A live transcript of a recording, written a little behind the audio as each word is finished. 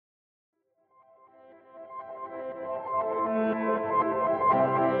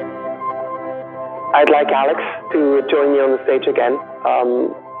I'd like Alex to join me on the stage again.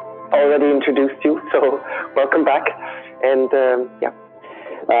 Already introduced you, so welcome back. And yeah.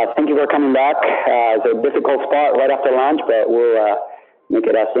 Thank you for coming back. It's a difficult spot right after lunch, but we'll make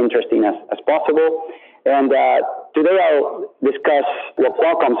it as interesting as possible. And today I'll discuss what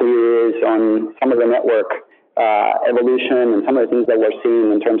Qualcomm's view is on some of the network evolution and some of the things that we're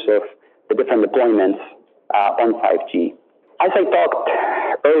seeing in terms of the different deployments on 5G. As I talked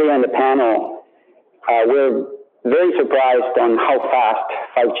earlier in the panel, we're very surprised on how fast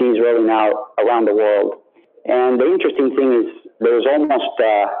 5G is rolling out around the world. And the interesting thing is there's almost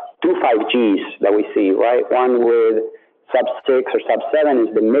two 5Gs that we see, right? One with sub-6 or sub-7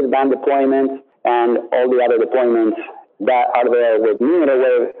 is the mid-band deployment, and all the other deployments that are there with millimeter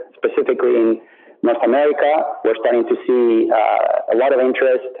wave, specifically in North America. We're starting to see a lot of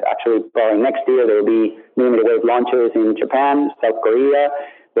interest. Actually, probably next year there will be millimeter wave launches in Japan, South Korea.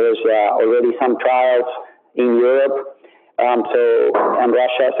 There's already some trials in Europe, and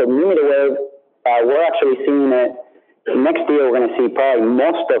Russia. So millimeter wave, we're actually seeing it. Next year, we're going to see probably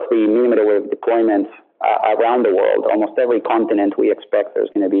most of the millimeter wave deployments around the world. Almost every continent we expect there's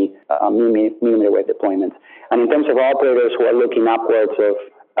going to be millimeter wave deployments. And in terms of operators, we're looking upwards of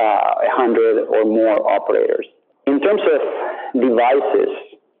 100 or more operators. In terms of devices,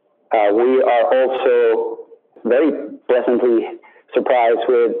 we are also very pleasantly surprised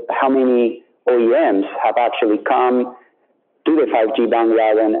with how many OEMs have actually come to the 5G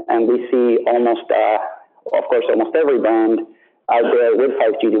bandwagon, and we see almost every brand out there with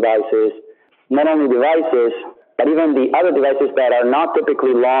 5G devices. Not only devices, but even the other devices that are not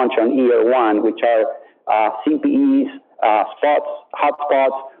typically launched on year one, which are CPEs,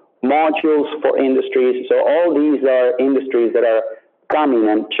 hotspots, modules for industries. So all these are industries that are coming,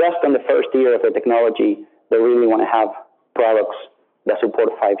 and just on the first year of the technology, they really want to have products that support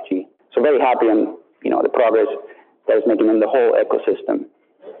 5G. So very happy on the progress that is making in the whole ecosystem.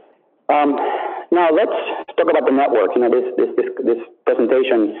 Now let's talk about the network. This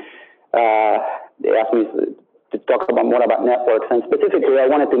presentation, they asked me to talk more about networks, and specifically, I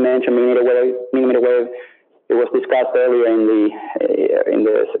wanted to mention millimeter wave. It was discussed earlier in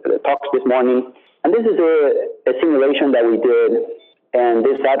the talks this morning, and this is a simulation that we did, and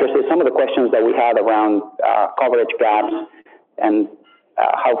this addresses some of the questions that we had around coverage gaps and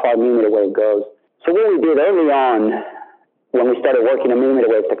how far millimeter wave goes. So what we did early on, when we started working on millimeter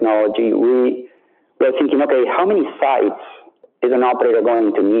wave technology, we were thinking, okay, how many sites is an operator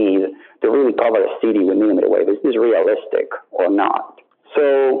going to need to really cover a city with millimeter wave? Is this realistic or not?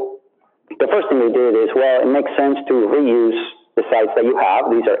 So the first thing we did is, well, it makes sense to reuse the sites that you have.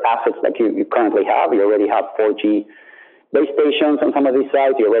 These are assets that you currently have. You already have 4G base stations on some of these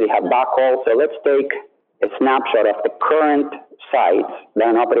sites. You already have backhaul. So let's take a snapshot of the current sites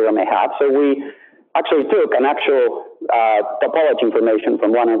that an operator may have. So we actually took an actual topology information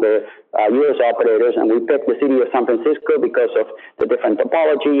from one of the U.S. operators, and we picked the city of San Francisco because of the different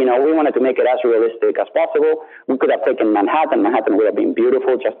topology. We wanted to make it as realistic as possible. We could have taken Manhattan. Manhattan would have been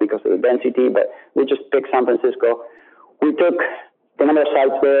beautiful just because of the density, but we just picked San Francisco. We took the number of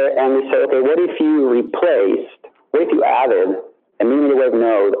sites there, and we said, okay, what if you added a millimeter wave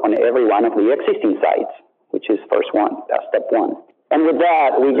node on every one of the existing sites, which is step one. And with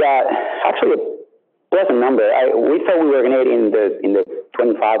that, we got actually a pleasant number. We thought we were going to get in the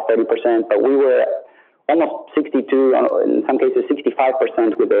 25-30%, but we were almost 62, in some cases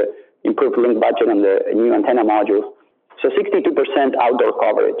 65% with the improved link budget and the new antenna modules. So 62% outdoor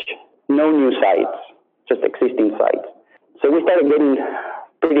coverage, no new sites, just existing sites. So we started getting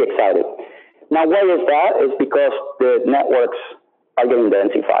pretty excited. Now, why is that? It's because the networks are getting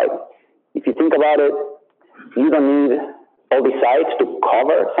densified. If you think about it, you don't need all the sites to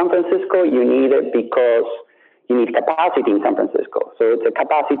cover San Francisco. You need it because you need capacity in San Francisco. So it's a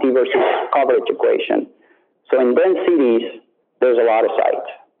capacity versus coverage equation. So in dense cities, there's a lot of sites,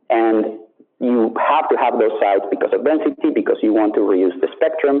 and you have to have those sites because of density, because you want to reuse the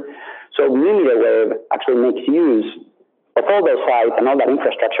spectrum. So millimeter wave actually makes use of all those sites, and all that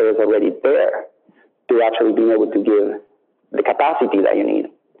infrastructure is already there to actually be able to give the capacity that you need.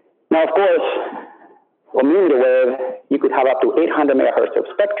 Now, of course, on millimeter wave, you could have up to 800 megahertz of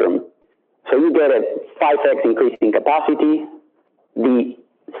spectrum. So you get a 5x increase in capacity. The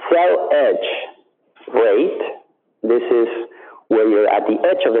cell edge rate, this is where you're at the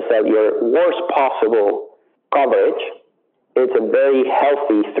edge of the cell, your worst possible coverage. It's a very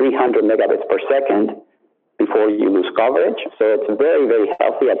healthy 300 megabits per second before you lose coverage. So it's very, very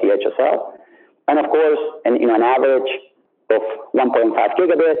healthy at the edge of cell. And of course, an average of 1.5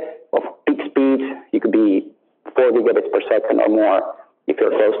 gigabit of peak speeds, you could be 4 gigabits per second or more if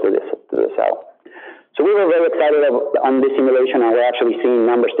you're close to the cell. So we were very excited on this simulation, and we're actually seeing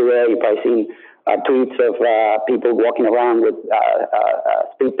numbers today. You've probably seen tweets of people walking around with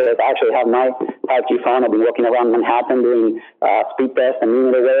speed tests. I actually have my 5G phone. I've been walking around Manhattan doing speed tests and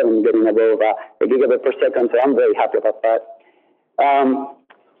millimeter wave and getting above a gigabit per second, so I'm very happy about that.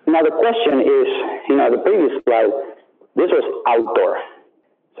 Now the question is, the previous slide, this was outdoor.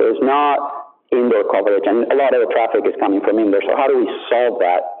 So it's not indoor coverage, and a lot of the traffic is coming from indoor. So how do we solve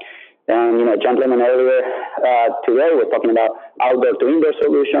that? And, a gentleman earlier today was talking about outdoor to indoor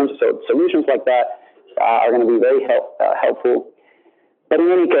solutions. So solutions like that are going to be very helpful. But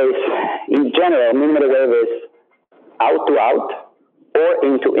in any case, in general, millimeter wave is out to out or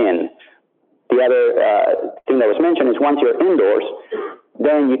in to in. The other thing that was mentioned is once you're indoors,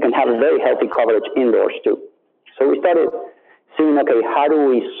 then you can have a very healthy coverage indoors too. So we started seeing, okay, how do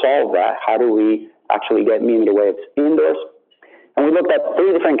we solve that? How do we actually get millimeter waves indoors? And we looked at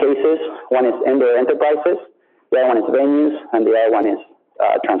 3 different cases. One is indoor enterprises, the other one is venues, and the other one is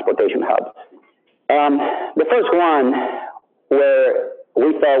transportation hubs. The first one where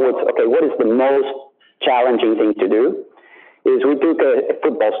we thought was, okay, what is the most challenging thing to do is we took a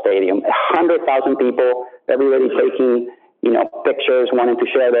football stadium, 100,000 people, everybody taking, pictures, wanting to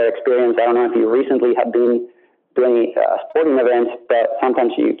share their experience. I don't know if you recently have been doing sporting events, but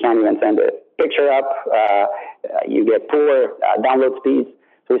sometimes you can't even send a picture up. You get poor download speeds.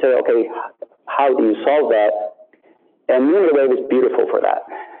 So we said, okay, how do you solve that? And millimeter wave is beautiful for that.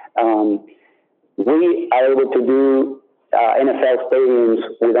 We are able to do NFL stadiums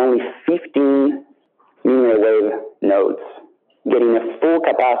with only 15 millimeter wave nodes, getting a full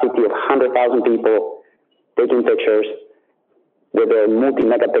capacity of 100,000 people taking pictures with their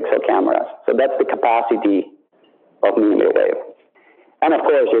multi-megapixel cameras. So that's the capacity of millimeter wave. And of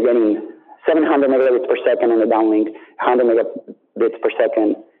course, you're getting 700 megabits per second on the downlink, 100 megabits per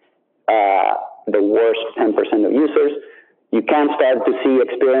second, the worst 10% of users. You can start to see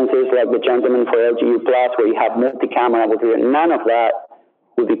experiences like the gentleman for LGU Plus, where you have multi-camera. None of that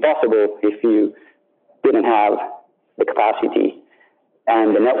would be possible if you didn't have the capacity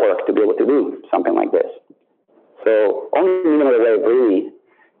and the network to be able to do something like this. So only millimeter wave really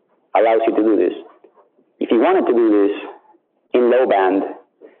allows you to do this. If you wanted to do this in low band,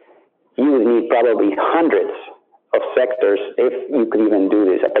 you would need probably hundreds of sectors if you could even do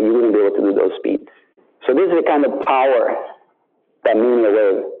this, but you wouldn't be able to do those speeds. So this is the kind of power that millimeter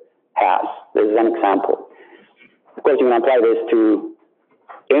wave has. This is an example. Of course, you can apply this to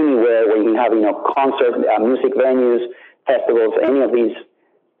anywhere where you can have, concerts, music venues, festivals, any of these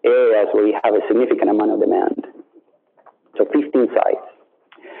areas where you have a significant amount of demand. So 15 sites.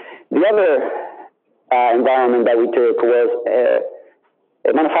 The other environment that we took was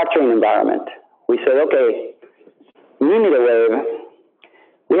a manufacturing environment. We said, okay, millimeter wave,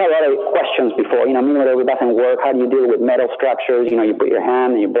 we had a lot of questions before, millimeter wave doesn't work. How do you deal with metal structures? You put your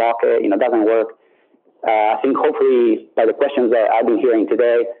hand and you block it, it doesn't work. I think hopefully by the questions that I've been hearing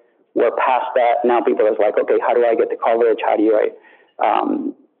today, we're past that. Now people are like, okay, how do I get the coverage? How do I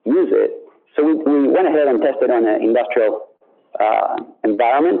use it? So we went ahead and tested on an industrial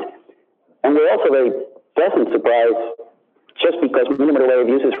environment. And we're also very pleasant surprised just because millimeter wave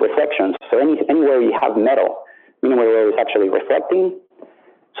uses reflections. So anywhere you have metal, millimeter wave is actually reflecting.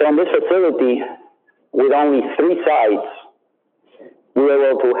 So in this facility, with only 3 sites, we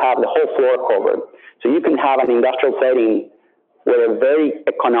were able to have the whole floor covered. So you can have an industrial setting where it's very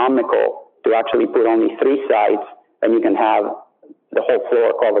economical to actually put only 3 sites, and you can have the whole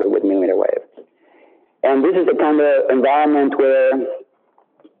floor covered with millimeter wave. And this is the kind of environment where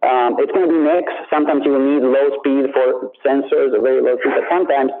it's going to be mixed. Sometimes you will need low speed for sensors or very low speed, but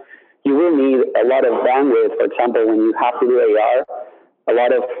sometimes you will need a lot of bandwidth. For example, when you have to do AR, a lot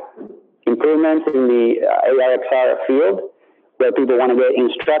of improvements in the AR/XR field, where people want to get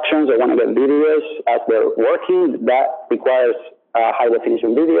instructions or want to get videos as they're working, that requires high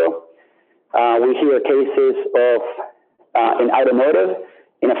definition video. We hear cases of in automotive,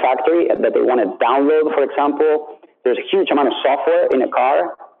 in a factory, that they want to download, for example. There's a huge amount of software in a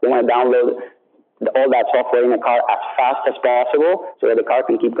car. They want to download all that software in a car as fast as possible so that the car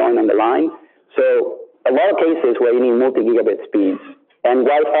can keep going on the line. So a lot of cases where you need multi-gigabit speeds, and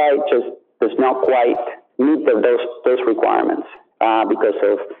Wi-Fi just does not quite meet those requirements because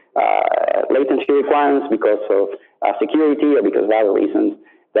of latency requirements, because of security, or because of other reasons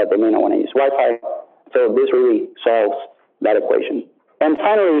that they may not want to use Wi-Fi. So this really solves that equation. And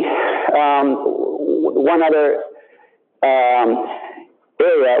finally, one other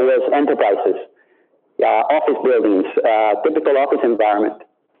area was enterprises, office buildings, typical office environment.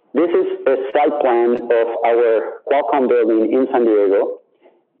 This is a site plan of our Qualcomm building in San Diego.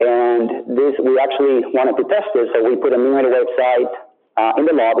 And this, we actually wanted to test this, so we put a millimeter wave site in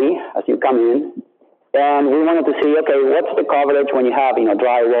the lobby as you come in. And we wanted to see, okay, what's the coverage when you have,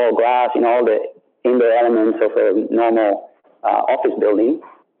 drywall, glass, all the indoor elements of a normal office building.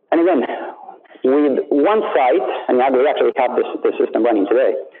 And again, with one site, and we actually have the system running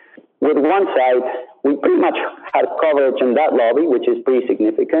today. With one site, we pretty much had coverage in that lobby, which is pretty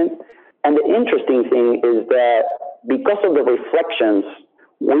significant. And the interesting thing is that because of the reflections,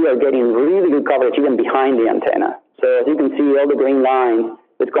 we are getting really good coverage even behind the antenna. So as you can see, all the green line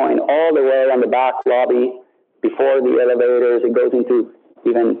is going all the way on the back lobby before the elevators. It goes into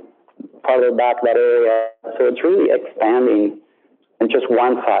even farther back that area. So it's really expanding in just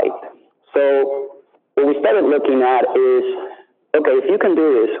one site. So what we started looking at is, okay, if you can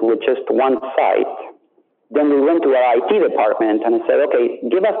do this with just one site, then we went to our IT department and I said, okay,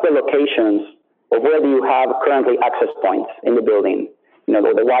 give us the locations of where do you have currently access points in the building, the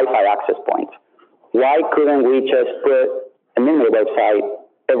Wi-Fi access points. Why couldn't we just put a millimeter wave site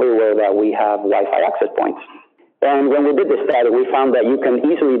everywhere that we have Wi-Fi access points? And when we did this study, we found that you can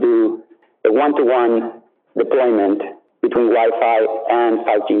easily do a one-to-one deployment between Wi-Fi and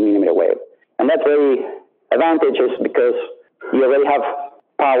 5G millimeter wave. And that's very advantageous because you already have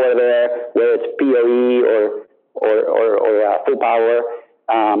power there, whether it's PoE or full power.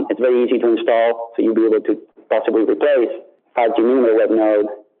 It's very easy to install, so you'll be able to possibly replace 5G millimeter wave node,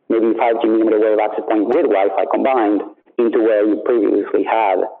 maybe 5G millimeter wave access point with Wi-Fi combined into where you previously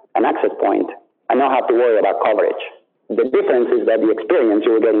had an access point and not have to worry about coverage. The difference is that the experience,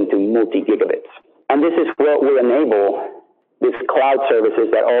 you're getting to multi-gigabits. And this is what will enable these cloud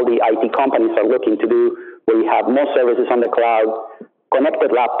services that all the IT companies are looking to do, where you have more services on the cloud,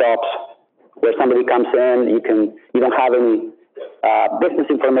 connected laptops, where somebody comes in, you don't have any business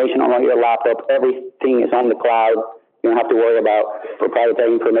information on your laptop. Everything is on the cloud. You don't have to worry about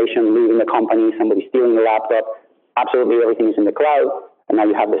proprietary information leaving the company, somebody stealing the laptop. Absolutely everything is in the cloud, and now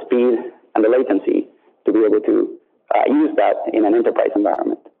you have the speed and the latency to be able to use that in an enterprise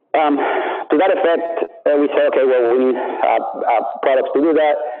environment. To that effect, we said, okay, well, we need products to do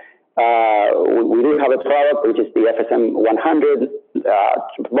that. We do have a product, which is the FSM 100,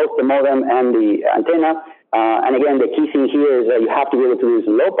 both the modem and the antenna. And again, the key thing here is that you have to be able to use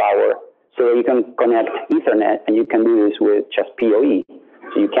low power so that you can connect Ethernet, and you can do this with just PoE.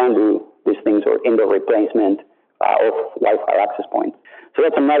 So you can do these things or indoor replacement of Wi-Fi access points. So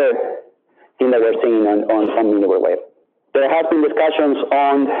that's another thing that we're seeing on millimeter wave. There have been discussions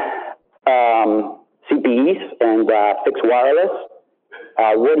on CPEs and fixed wireless.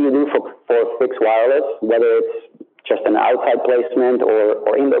 What do you do for fixed wireless, whether it's just an outside placement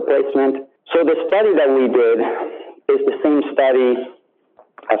or indoor placement? So the study that we did is the same study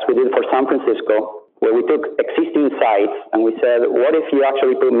as we did for San Francisco, where we took existing sites and we said, what if you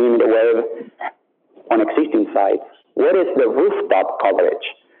actually put millimeter wave on existing sites? What is the rooftop coverage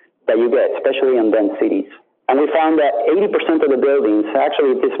that you get, especially in dense cities? And we found that 80% of the buildings,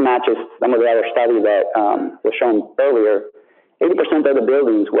 actually this matches some of the other study that was shown earlier, 80% of the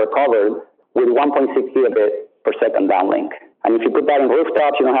buildings were covered with 1.6 gigabit per second downlink. And if you put that in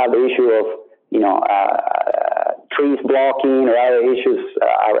rooftops, you don't have the issue of, trees blocking or other issues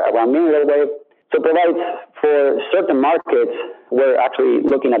around millimeter wave. So it provides for certain markets. We're actually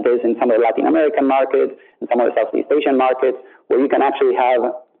looking at this in some of the Latin American markets and some of the Southeast Asian markets, where you can actually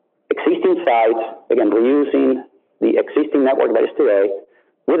have existing sites, again, reusing the existing network that is today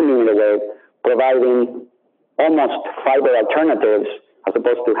with millimeter wave, providing almost fiber alternatives as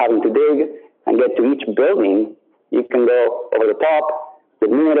opposed to having to dig and get to each building. You can go over the top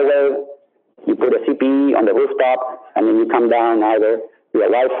with millimeter wave, you put a CPE on the rooftop, and then you come down either via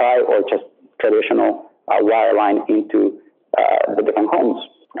Wi-Fi or just traditional wireline into the different homes.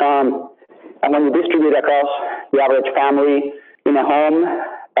 And when you distribute across the average family in a home,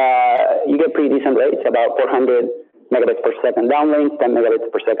 you get pretty decent rates, about 400 megabits per second downlink, 10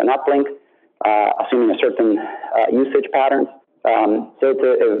 megabits per second uplink, assuming a certain usage pattern. So it's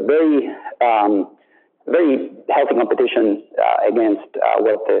a very, very healthy competition against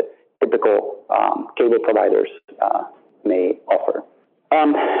what the typical cable providers may offer.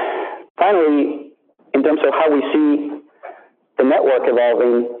 Finally, in terms of how we see the network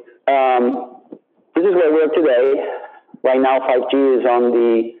evolving, this is where we are today. Right now, 5G is on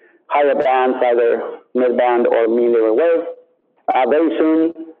the higher bands, either mid-band or millimeter wave. Very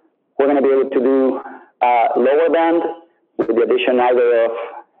soon, we're going to be able to do lower band with the addition either of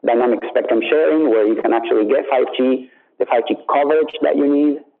dynamic spectrum sharing, where you can actually get 5G, the 5G coverage that you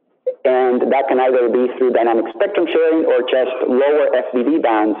need. And that can either be through dynamic spectrum sharing or just lower FDD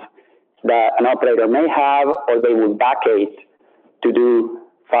bands that an operator may have, or they would vacate to do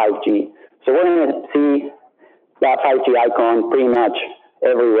 5G. So we're going to see that 5G icon pretty much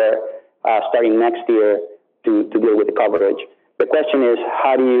everywhere starting next year to deal with the coverage. The question is,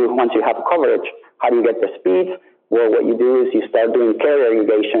 how do you, once you have coverage, how do you get the speeds? Well, what you do is you start doing carrier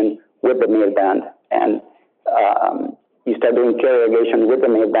aggregation with the mid-band, and you start doing carrier aggregation with the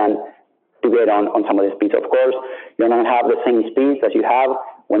mid-band to get on some of the speeds. Of course, you don't have the same speeds as you have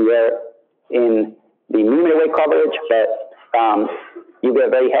when you're in the millimeter wave coverage, but you get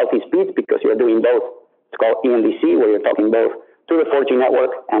very healthy speeds because you're doing both. It's called EMDC, where you're talking both to the 4G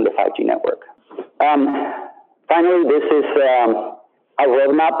network and the 5G network. Finally, this is a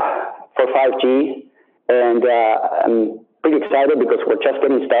roadmap for 5G, and I'm pretty excited because we're just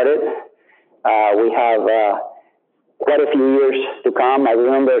getting started. We have quite a few years to come. I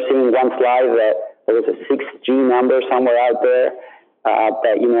remember seeing one slide that there was a 6G number somewhere out there,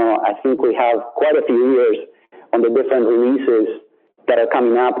 but I think we have quite a few years on the different releases that are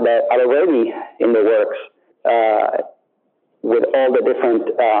coming up that are already in the works with all the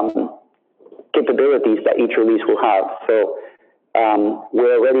different capabilities that each release will have. So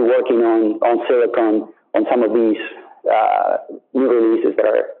we're already working on silicon on some of these new releases that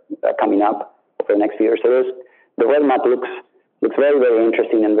are coming up over the next few years. So the roadmap looks very, very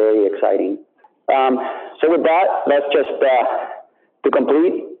interesting and very exciting. So with that, that's just to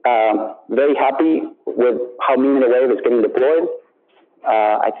complete. Very happy with how millimeter wave is getting deployed.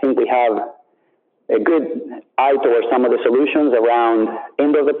 I think we have a good eye towards some of the solutions around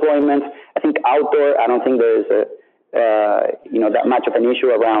indoor deployments. I think outdoor, I don't think there's that much of an issue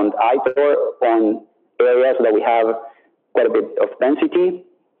around outdoor on areas that we have quite a bit of density.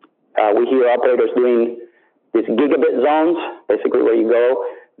 We hear operators doing these gigabit zones, basically where you go.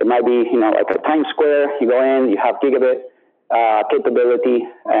 There might be, like a Times Square, you go in, you have gigabit capability,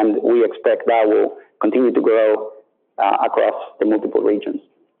 and we expect that will continue to grow across the multiple regions.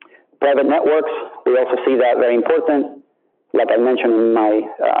 Private networks, we also see that very important. Like I mentioned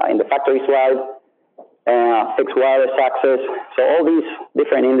in the factory slide, fixed wireless access. So all these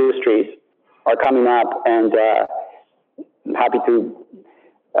different industries are coming up, and I'm happy to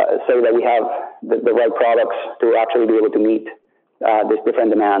say that we have the right products to actually be able to meet these different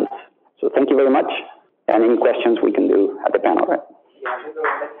demands. So thank you very much, and any questions we can do at the panel. Right? Yeah,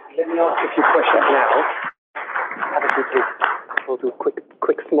 let me ask a few questions now. Have a seat, please. We'll do a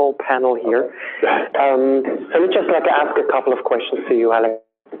quick small panel here. So let me just ask a couple of questions to you, Alex.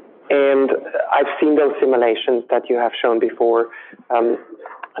 And I've seen those simulations that you have shown before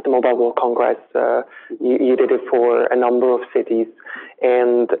at the Mobile World Congress. You did it for a number of cities.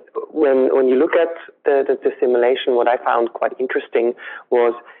 And when you look at the simulation, what I found quite interesting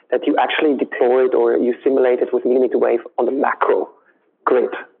was that you actually deployed or you simulated with millimeter wave on the macro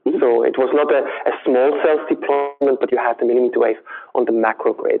grid. Mm-hmm. So it was not a small cells deployment, but you had the millimeter wave on the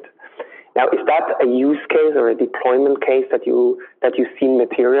macro grid. Now, is that a use case or a deployment case that you see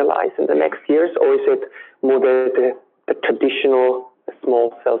materialize in the next years, or is it more the traditional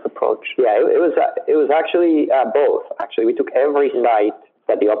small cells approach? Yeah, it was actually both. Actually, we took every site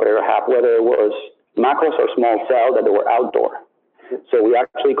that the operator had, whether it was macros or small cell, that they were outdoor. So we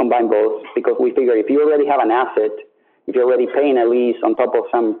actually combined both because we figured if you already have an asset, if you're already paying a lease on top of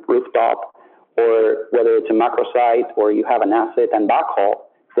some rooftop, or whether it's a macro site or you have an asset and backhaul,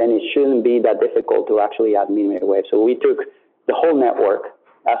 then it shouldn't be that difficult to actually add millimeter wave. So we took the whole network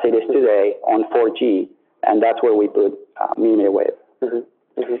as it is today on 4G, and that's where we put millimeter wave. Mm-hmm.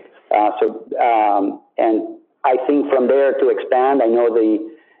 Mm-hmm. And I think from there to expand, I know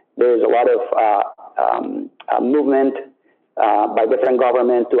there's a lot of movement by different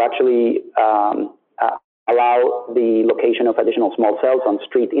governments to actually allow the location of additional small cells on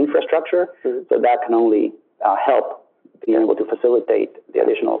street infrastructure. Mm-hmm. So that can only help being able to facilitate the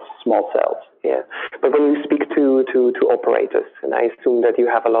additional small cells. Yeah, but when you speak to operators, and I assume that you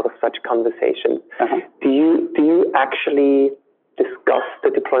have a lot of such conversations, do you actually discuss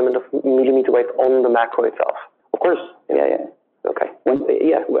the deployment of millimeter wave on the macro itself? Of course. Yeah. Okay.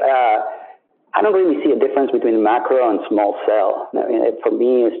 I don't really see a difference between macro and small cell. I mean, for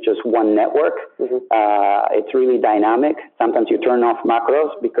me, it's just one network. Mm-hmm. It's really dynamic. Sometimes you turn off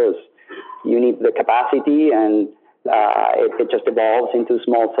macros because you need the capacity, and it just evolves into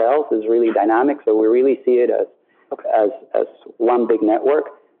small cells. It's really dynamic. So we really see it as one big network.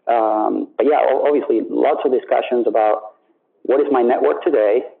 But yeah, obviously, lots of discussions about what is my network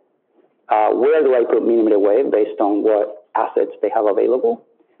today, where do I put millimeter wave based on what assets they have available,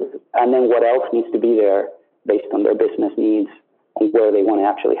 and then what else needs to be there based on their business needs and where they want to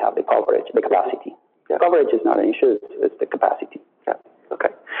actually have the coverage, the capacity. Yeah. Coverage is not an issue, it's the capacity. Yeah. Okay.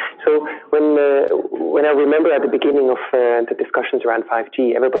 So when I remember at the beginning of the discussions around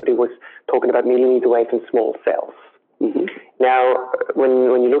 5G, everybody was talking about millimeter wave and small cells. Mm-hmm. Now,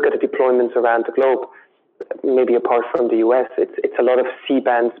 when you look at the deployments around the globe, maybe apart from the US, it's a lot of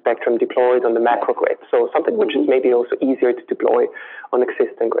C-band spectrum deployed on the macro grid. So something which is maybe also easier to deploy on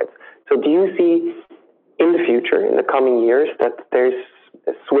existing grids. So do you see in the future, in the coming years, that there's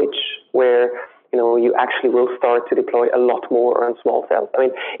a switch where you actually will start to deploy a lot more on small cells? I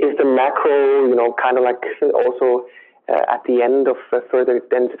mean, is the macro, kind of like also at the end of further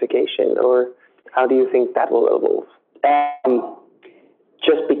densification, or how do you think that will evolve?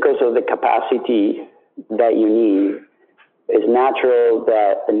 Just because of the capacity that you need, it's natural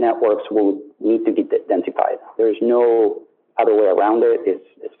that the networks will need to be densified. There's no other way around it.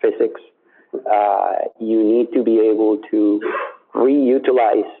 It's physics. You need to be able to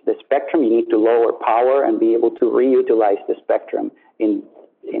reutilize the spectrum. You need to lower power and be able to reutilize the spectrum in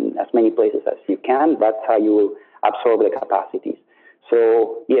as many places as you can. That's how you will absorb the capacities.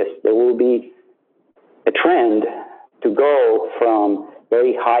 So yes, there will be a trend to go from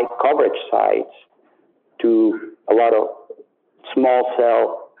very high coverage sites to a lot of small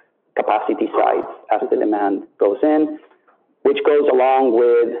cell capacity sites as the demand goes in, which goes along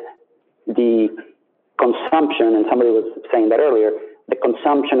with the consumption, and somebody was saying that earlier, the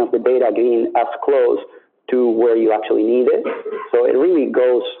consumption of the data getting as close to where you actually need it. So it really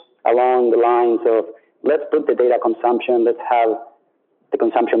goes along the lines of, let's put the data consumption, let's have the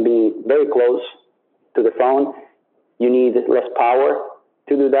consumption being very close to the phone. You need less power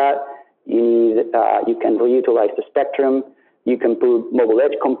to do that. You can reutilize the spectrum. You can put mobile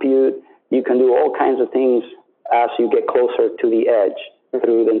edge compute. You can do all kinds of things as you get closer to the edge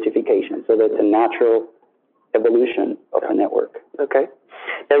through densification. So that's a natural evolution of the network. Okay.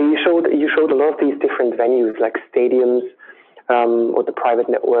 Now you showed a lot of these different venues like stadiums or the private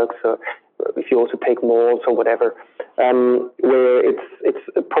networks, or if you also take malls or whatever, where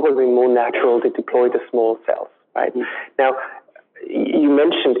it's probably more natural to deploy the small cells, right? Mm-hmm. Now, you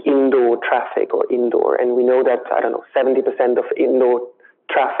mentioned indoor traffic or indoor, and we know that, 70% of indoor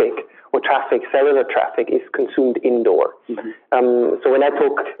traffic or cellular traffic is consumed indoor. Mm-hmm. So when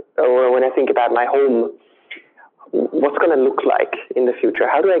I think about my home, what's going to look like in the future?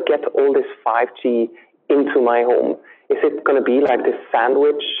 How do I get all this 5G into my home? Is it going to be like this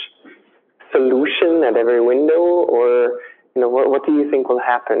sandwich solution at every window, or what do you think will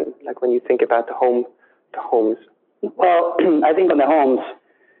happen? Like when you think about the homes. Well, I think on the homes,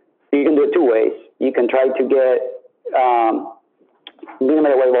 you can do it two ways. You can try to get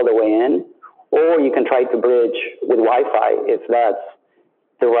millimeter wave all the way in, or you can try to bridge with Wi-Fi if that's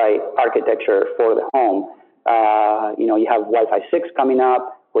the right architecture for the home. You have Wi-Fi 6 coming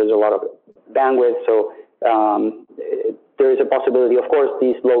up, where there's a lot of bandwidth, so there is a possibility. Of course,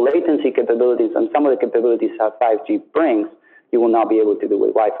 these low latency capabilities and some of the capabilities that 5G brings, you will not be able to do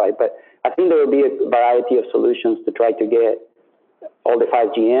with Wi-Fi. But I think there will be a variety of solutions to try to get all the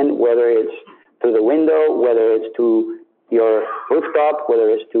 5G in, whether it's through the window, whether it's to your rooftop, whether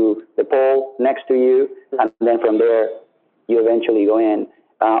it's to the pole next to you, and then from there, you eventually go in,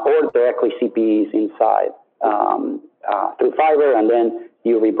 or directly CPEs inside through fiber, and then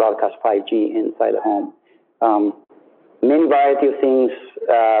you rebroadcast 5G inside the home. Many variety of things,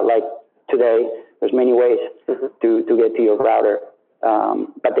 like today, there's many ways to get to your router.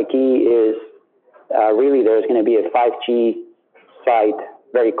 But the key is really there's going to be a 5G site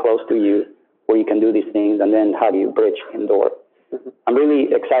very close to you where you can do these things, and then how do you bridge indoor. Mm-hmm. I'm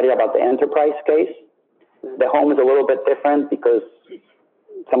really excited about the enterprise case. The home is a little bit different because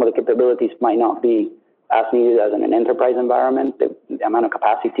some of the capabilities might not be as needed as in an enterprise environment. The amount of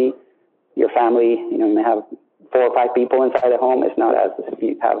capacity, your family, you may have 4 or 5 people inside the home. It's not as if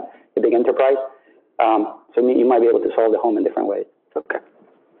you have a big enterprise. So you might be able to solve the home in different ways. Okay.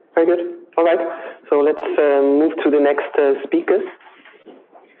 Very good. All right. So let's move to the next speakers.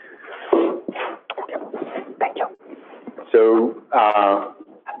 Thank you. So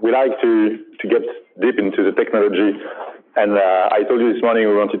we like to get deep into the technology, and I told you this morning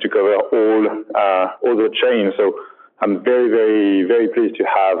we wanted to cover all the chain. So I'm very, very, very pleased to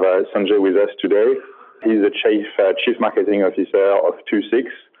have Sanjay with us today. He's the chief marketing officer of II-VI,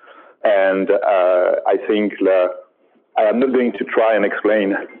 and I think I am not going to try and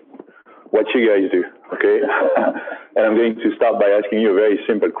explain what you guys do, okay? And I'm going to start by asking you a very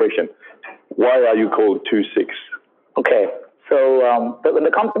simple question. Why are you called II-VI? Okay, so when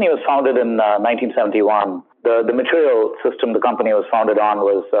the company was founded in 1971, the material system the company was founded on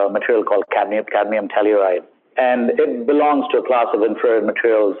was a material called cadmium telluride. And it belongs to a class of infrared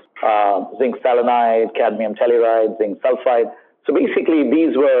materials, zinc selenide, cadmium telluride, zinc sulfide. So basically,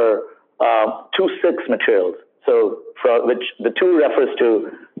 these were 2,6 materials. So for which the 2 refers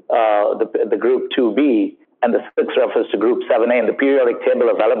to the group 2B, and the 6 refers to group 7A in the periodic table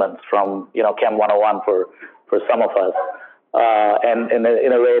of elements from Chem 101 for some of us. And in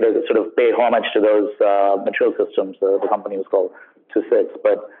a way to sort of pay homage to those material systems, the company was called 2,6.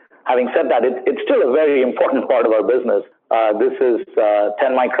 But having said that, it's still a very important part of our business. This is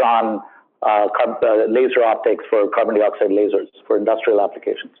 10 micron laser optics for carbon dioxide lasers for industrial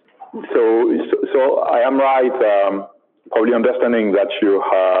applications. So I am right, probably understanding that you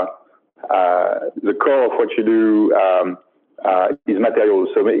the core of what you do is materials.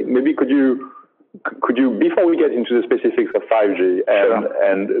 So maybe could you before we get into the specifics of 5G,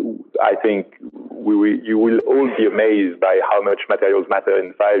 and I think you will all be amazed by how much materials matter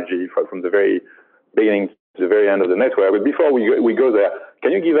in 5G from the very beginning to the very end of the network. But before we go there,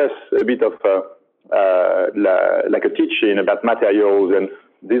 can you give us a bit of like a teaching about materials and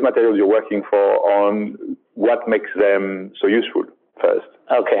these materials you're working for, on what makes them so useful first?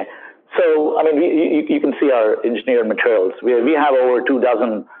 Okay. So, I mean, you can see our engineered materials. We have over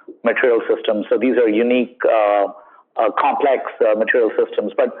 24 material systems. So these are unique, complex material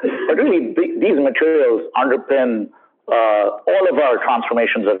systems. But really, these materials underpin all of our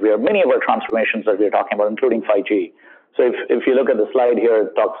transformations many of our transformations that we are talking about, including 5G. So if you look at the slide here,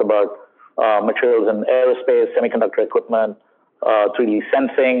 it talks about materials in aerospace, semiconductor equipment, 3D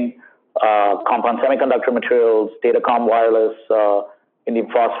sensing, compound semiconductor materials, datacom wireless, indium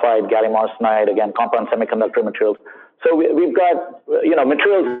phosphide, gallium arsenide, again, compound semiconductor materials. So we've got,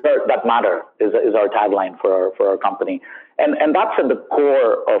 materials that matter is our tagline for our company. And that's at the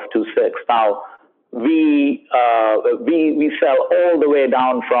core of 2.6. Now, we sell all the way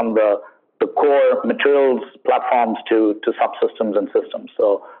down from the core materials platforms to subsystems and systems.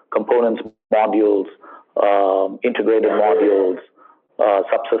 So components, modules, integrated modules,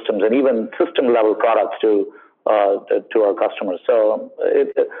 subsystems, and even system level products to our customers. So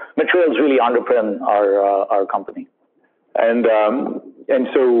materials really underpin our company. And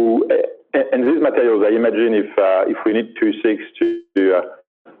so these materials, I imagine if we need 2.6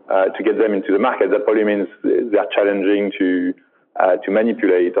 to get them into the market, that probably means they're challenging to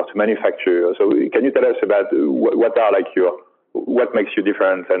manipulate or to manufacture. So can you tell us about what makes you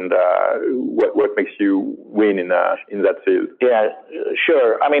different and what makes you win in that field? Yeah,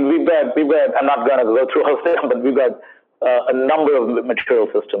 sure. I mean, we've got I'm not going to go through all of them, but we've got a number of material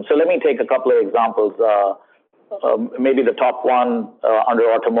systems. So let me take a couple of examples. Maybe the top one under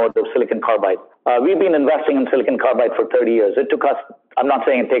automotive, silicon carbide. We've been investing in silicon carbide for 30 years. It took us, I'm not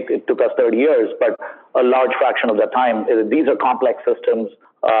saying it took us 30 years, but a large fraction of that time. These are complex systems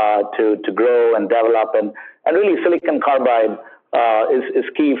to grow and develop. And really, silicon carbide is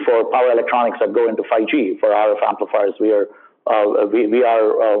key for power electronics that go into 5G, for RF amplifiers. We are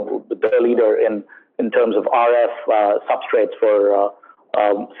the leader in terms of RF substrates for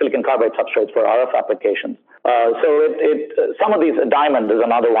silicon carbide substrates for RF applications. So some of these, diamond is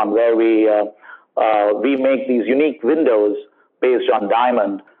another one where we make these unique windows based on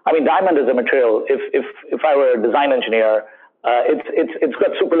diamond. I mean, diamond is a material. If I were a design engineer, it's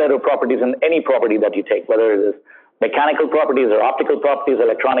got superlative properties in any property that you take, whether it is mechanical properties or optical properties,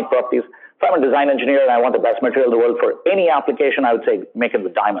 electronic properties. If I'm a design engineer and I want the best material in the world for any application, I would say make it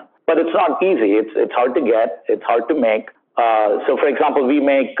with diamond. But it's not easy. It's hard to get. It's hard to make. So, for example, we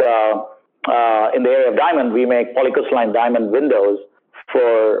make in the area of diamond, we make polycrystalline diamond windows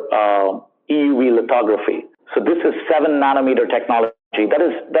for EUV lithography. So this is 7 nanometer technology. That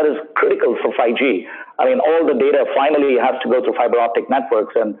is critical for 5G. I mean, all the data finally has to go through fiber optic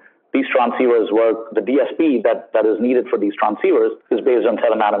networks, and these transceivers work. The DSP that is needed for these transceivers is based on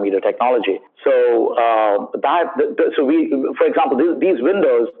 7 nanometer technology. So for example, these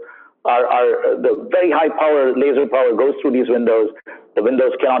windows are the very high power laser power goes through these windows. The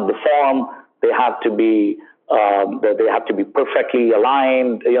windows cannot deform. They have to be perfectly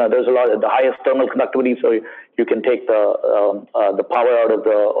aligned. There's a lot of the highest thermal conductivity, so you can take the power out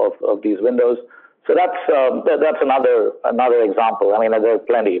of these windows. So that's another example. I mean, there are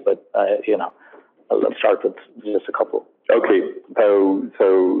plenty, but let's start with just a couple. Okay, so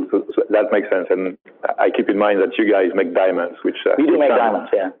that makes sense, and I keep in mind that you guys make diamonds, which we do make diamonds,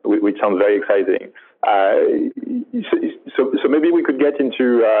 yeah, which sounds very exciting. So maybe we could get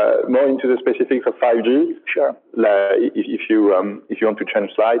into more into the specifics of 5G. Sure. If you want to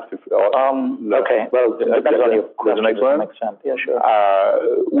change slides. Okay. Well, depends on you. The next one. Yeah, sure.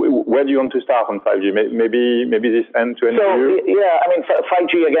 where do you want to start on 5G? Maybe this end-to-end view? Yeah, I mean,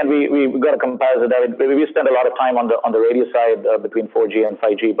 5G, again, we've got a comparison. We spend a lot of time on the radio side between 4G and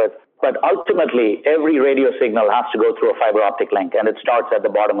 5G, but ultimately, every radio signal has to go through a fiber optic link, and it starts at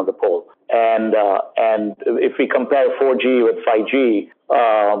the bottom of the pole. And if we compare 4G with 5G,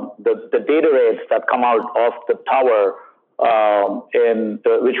 the data rates that come out of the tower,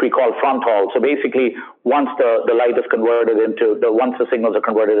 which we call front haul. So basically, once the light is converted once the signals are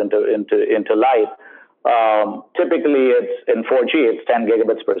converted into light, typically it's in 4G, it's 10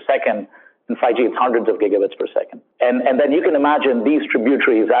 gigabits per second. In 5G, it's hundreds of gigabits per second. And then you can imagine these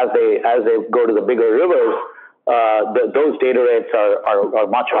tributaries, as they go to the bigger rivers, those data rates are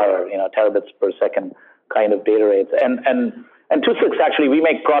much higher, terabits per second kind of data rates. And II-VI, actually, we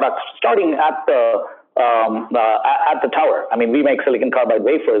make products starting at the tower. I mean, we make silicon carbide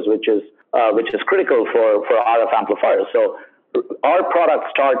wafers, which is critical for RF amplifiers. So our products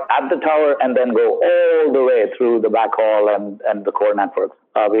start at the tower and then go all the way through the backhaul and the core networks.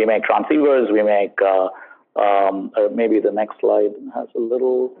 We make transceivers. We make maybe the next slide has a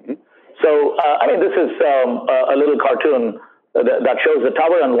little. So I mean, this is a little cartoon that shows the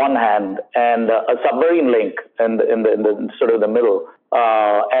tower on one hand and a submarine link in the sort of the middle.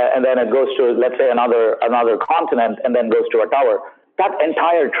 And then it goes to, let's say, another continent, and then goes to a tower. That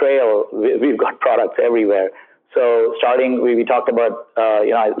entire trail, we've got products everywhere. So starting, we talked about,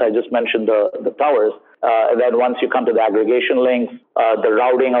 I just mentioned the towers. And then once you come to the aggregation links, the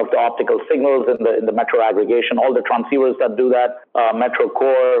routing of the optical signals in the metro aggregation, all the transceivers that do that, metro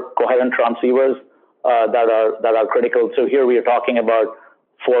core, coherent transceivers that are critical. So here we are talking about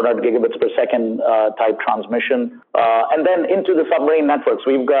 400 gigabits per second type transmission. And then into the submarine networks,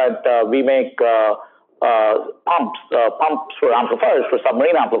 we make pumps for amplifiers, for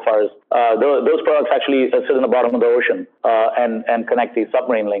submarine amplifiers. Those products actually sit in the bottom of the ocean and connect these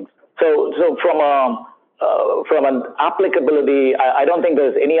submarine links. So from an applicability, I don't think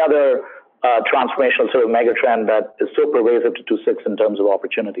there's any other transformational sort of megatrend that is so pervasive to II-VI in terms of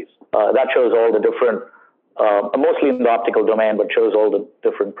opportunities. That shows all the different, mostly in the optical domain, but shows all the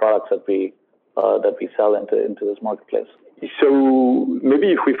different products that we sell into this marketplace. So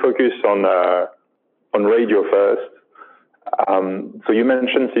maybe if we focus on radio first. So you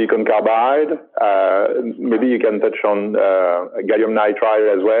mentioned silicon carbide. Maybe you can touch on gallium nitride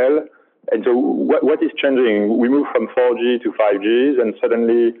as well. And so what is changing? We move from 4G to 5G, and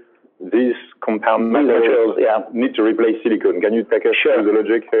suddenly these compound materials need to replace silicon. Can you take us through the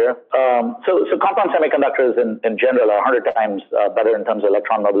logic here? So compound semiconductors in general are 100 times better in terms of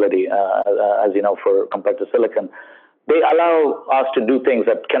electron mobility, as you know, compared to silicon. They allow us to do things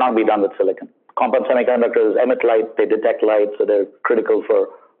that cannot be done with silicon. Compound semiconductors emit light, they detect light, so they're critical for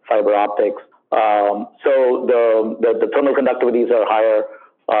fiber optics. So the thermal conductivities are higher,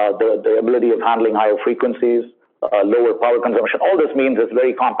 the ability of handling higher frequencies, lower power consumption. All this means it's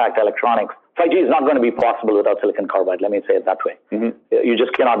very compact electronics. 5G is not going to be possible without silicon carbide, let me say it that way. You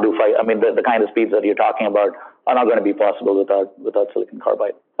just cannot do 5G. I mean, the kind of speeds that you're talking about are not going to be possible without silicon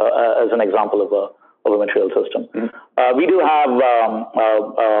carbide, as an example of a material system. We do have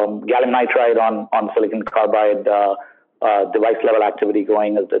gallium nitride on silicon carbide device level activity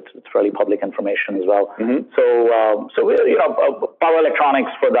going. It's fairly public information as well. So power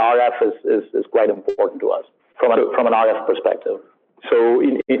electronics for the RF is quite important to us from an RF perspective. So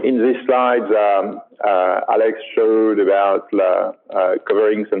in these slides, Alex showed about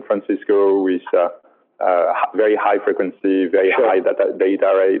covering San Francisco with very high frequency, very high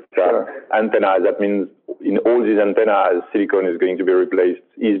data rate antennas. That means in all these antennas, silicon is being replaced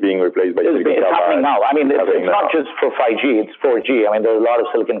by silicon carbide. It's happening now. I mean, it's not just for 5G, it's 4G. I mean, there's a lot of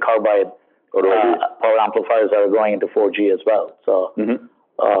silicon carbide power amplifiers that are going into 4G as well. So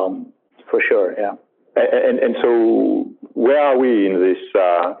for sure, yeah. And so where are we in this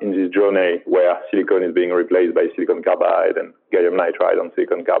journey where silicon is being replaced by silicon carbide and gallium nitride on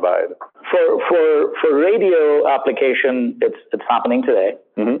silicon carbide? For radio application, it's happening today.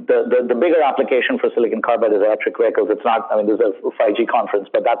 The bigger application for silicon carbide is electric vehicles. It's not. I mean, there's a 5G conference,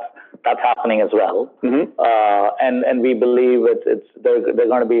 but that's happening as well. And we believe they're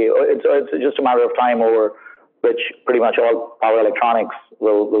going to be. It's just a matter of time over which pretty much all power electronics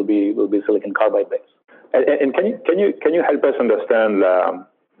will be silicon carbide based. And can you help us understand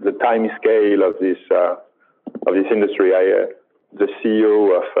the time scale of this industry? The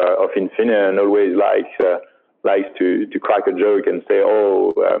CEO of Infineon always likes to crack a joke and say,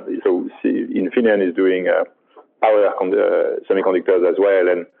 so Infineon is doing power semiconductors as well,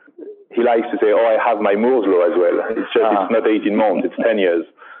 and he likes to say, I have my Moore's law as well. It's not 18 months, it's 10 years.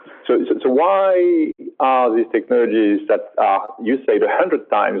 So why are these technologies that are, you say, 100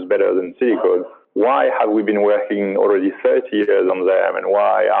 times better than silicon? Why have we been working already 30 years on them, and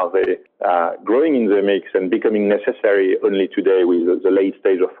why are they growing in the mix and becoming necessary only today with the late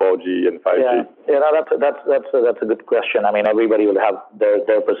stage of 4G and 5G? Yeah, no, that's a good question. I mean, everybody will have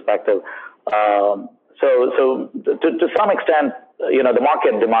their perspective. So to some extent, the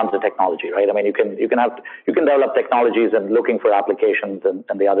market demands the technology, right? I mean, you can develop technologies and looking for applications and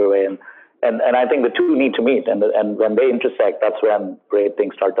the other way, and I think the two need to meet, and when they intersect, that's when great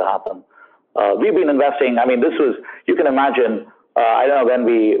things start to happen. We've been investing. I mean, you can imagine. I don't know when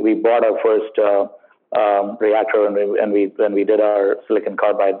we bought our first reactor and when we did our silicon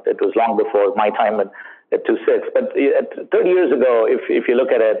carbide. It was long before my time at II-VI. But 30 years ago, if you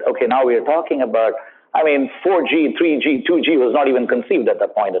look at it, okay, now we are talking about. I mean, 4G, 3G, 2G was not even conceived at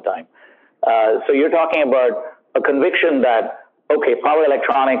that point in time. So you're talking about a conviction that, okay, power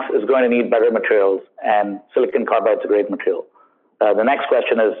electronics is going to need better materials, and silicon carbide is a great material. The next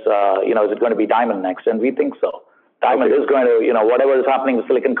question is, is it going to be diamond next? And we think so. Diamond is going to, whatever is happening with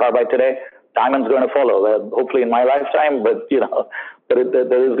silicon carbide today, diamond's going to follow. Hopefully in my lifetime, but there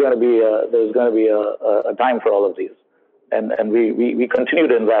is going to be a time for all of these, and we continue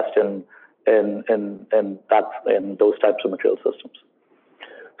to invest in those types of material systems.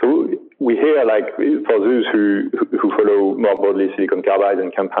 So we hear, like, for those who follow more broadly silicon carbide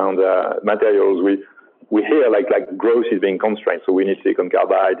and compound materials, we hear like growth is being constrained. So we need silicon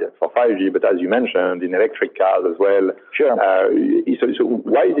carbide for 5G, but as you mentioned, in electric cars as well. Sure. So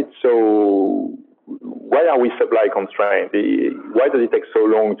why is it so? Why are we supply constrained? Why does it take so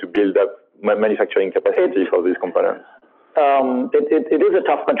long to build up manufacturing capacity for these components? It is a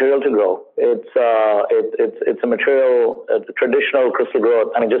tough material to grow. It's a material, traditional crystal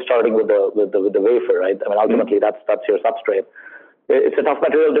growth. I mean, just starting with the wafer, right? I mean, ultimately that's your substrate. It's a tough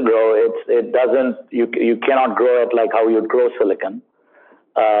material to grow. You cannot grow it like how you'd grow silicon.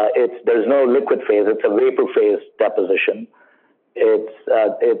 There's no liquid phase. It's a vapor phase deposition.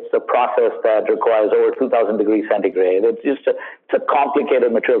 It's a process that requires over 2,000 degrees centigrade. It's a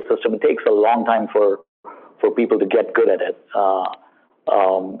complicated material system. It takes a long time for people to get good at it.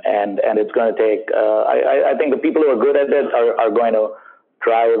 And it's going to take, I think the people who are good at it are going to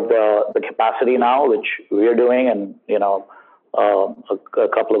drive the capacity now, which we're doing, and, a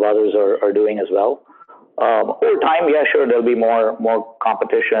couple of others are doing as well. Over time, yeah, sure, there'll be more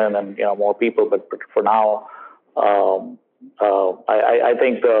competition and, more people, but for now, I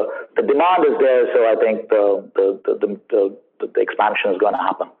think the demand is there, so I think the expansion is going to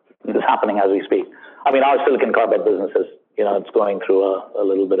happen. It's happening as we speak. I mean, our silicon carbide business is, it's going through a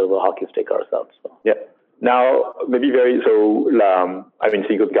little bit of a hockey stick ourselves. So. Yeah. Now, maybe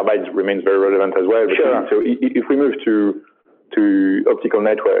silicon carbide remains very relevant as well. Sure. So if we move to optical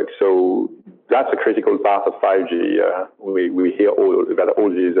networks, so that's a critical part of 5G. We hear about all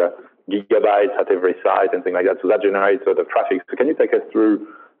these gigabytes at every site and things like that. So that generates a lot of traffic. So can you take us through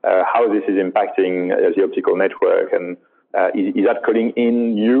how this is impacting the optical network, and is that calling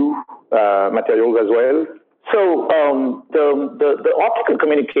in new materials as well? So the optical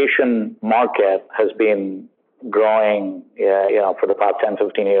communication market has been growing, for the past 10,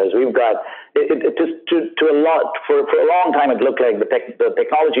 15 years. We've got for a long time. It looked like the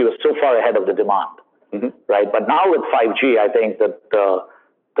technology was so far ahead of the demand, right? But now with 5G, I think that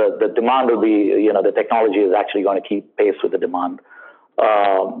the demand will be, the technology is actually going to keep pace with the demand.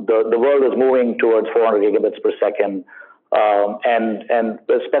 The world is moving towards 400 gigabits per second. And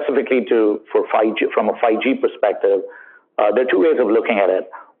specifically for 5G, from a 5G perspective, there are two ways of looking at it.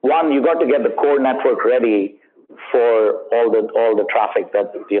 One, you got to get the core network ready for all the traffic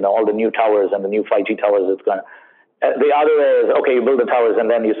that, all the new towers and the new 5G towers. The other way is, okay, you build the towers and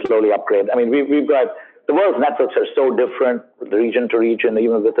then you slowly upgrade. I mean, we've got, the world's networks are so different, region to region,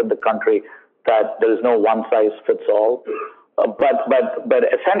 even within the country, that there is no one size fits all. But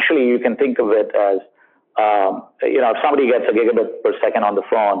essentially you can think of it as, if somebody gets a gigabit per second on the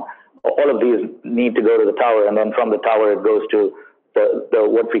phone, all of these need to go to the tower, and then from the tower it goes to the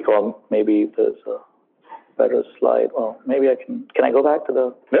what we call, maybe there's a better slide. Well, maybe can I go back to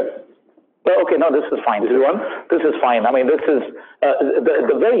the? Yeah. Well, okay, no, this is fine. This is one? This is fine. I mean, this is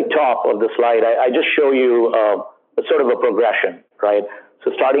the very top of the slide. I just show you a sort of a progression, right?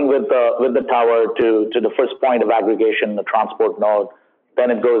 So starting with the tower to the first point of aggregation, the transport node,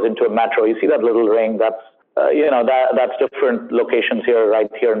 then it goes into a metro. You see that little ring? That's that's different locations here, right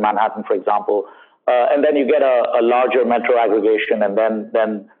here in Manhattan, for example. And then you get a larger metro aggregation, and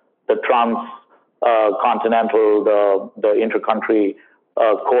then the continental, the intercountry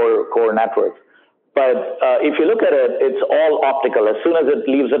core networks. But if you look at it, it's all optical. As soon as it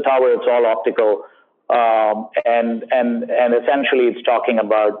leaves the tower, it's all optical. And essentially it's talking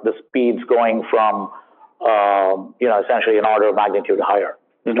about the speeds going from, essentially an order of magnitude higher.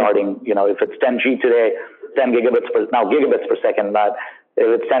 Starting, if it's 10G today, 10 gigabits per second, but if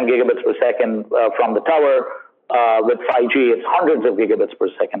it's 10 gigabits per second from the tower, with 5G, it's hundreds of gigabits per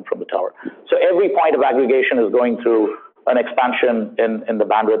second from the tower. So every point of aggregation is going through an expansion in the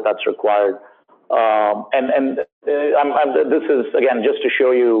bandwidth that's required. This is, again, just to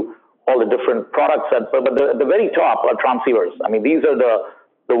show you all the different products, but the very top are transceivers. I mean, these are the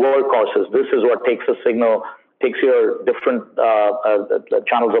workhorses. This is what takes a signal, takes your different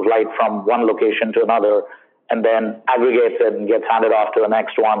channels of light from one location to another, and then aggregates it and gets handed off to the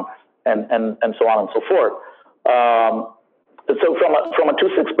next one, and so on and so forth. So from a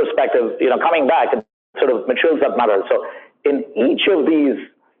 2.6 perspective, coming back, it's sort of materials that matter. So in each of these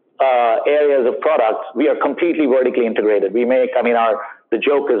areas of products, we are completely vertically integrated. We make, the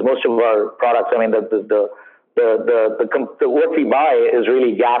joke is most of our products, the what we buy is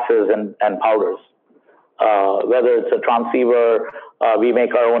really gases and powders. Whether it's a transceiver, we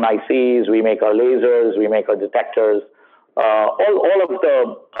make our own ICs, we make our lasers, we make our detectors, all of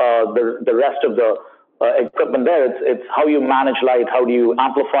the rest of the equipment there. It's how you manage light, how do you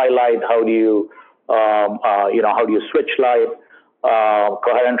amplify light, how do you how do you switch light,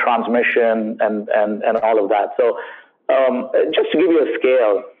 coherent transmission, and all of that. So just to give you a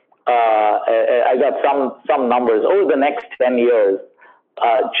scale, I got some numbers over the next 10 years.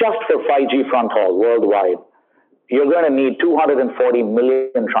 Just for 5G fronthaul worldwide, you're going to need 240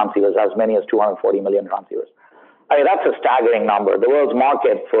 million transceivers, as many as 240 million transceivers. That's a staggering number. The world's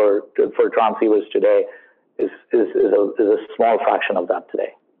market for transceivers today is a small fraction of that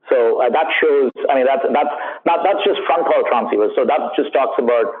today. So that shows, that's just fronthaul transceivers. So that just talks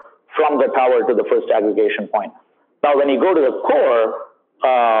about from the tower to the first aggregation point. Now, when you go to the core,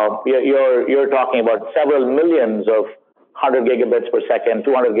 you're talking about several millions of 100 gigabits per second,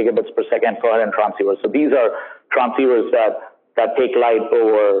 200 gigabits per second coherent transceivers. So these are transceivers that take light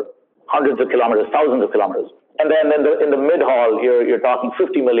over hundreds of kilometers, thousands of kilometers. And then in the mid-haul, you're talking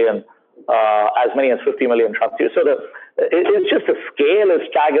 50 million, as many as 50 million transceivers. So it's just the scale is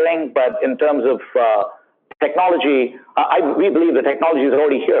staggering, but in terms of technology, we believe the technology is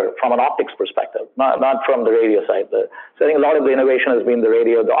already here from an optics perspective, not from the radio side. So I think a lot of the innovation has been the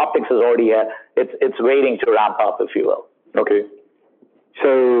radio. The optics is already here. It's waiting to ramp up, if you will. Okay.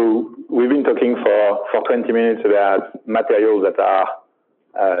 So we've been talking for 20 minutes about materials that are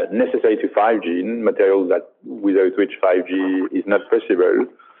necessary to 5G, materials that without which 5G is not possible.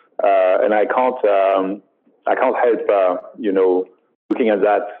 And I can't help, looking at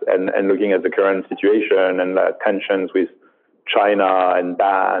that and looking at the current situation and tensions with China and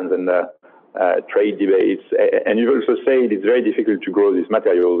bans and trade debates. And you've also said it's very difficult to grow these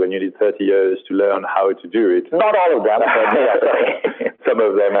materials, and you need 30 years to learn how to do it. Not all of them, but some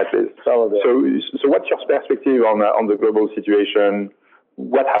of them at least. Some of them. So what's your perspective on the global situation?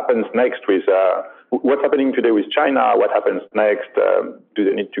 What happens next with what's happening today with China? What happens next? Do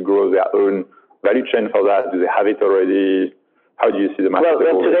they need to grow their own value chain for that? Do they have it already? How do you see the market?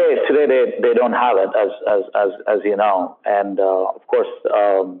 Well, today they don't have it, as you know, and of course,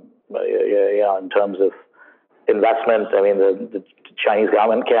 in terms of investment, the Chinese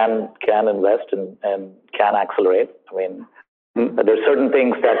government can invest and can accelerate. There's certain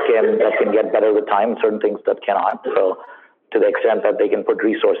things that can get better with time, certain things that cannot. So, to the extent that they can put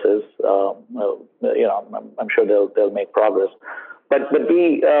resources, I'm sure they'll make progress. But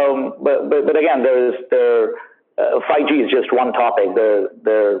again, 5G is just one topic.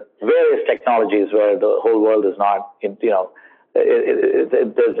 There are various technologies where the whole world is not, the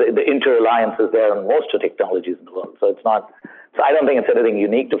inter-alliance is there on most of the technologies in the world. So it's not. So I don't think it's anything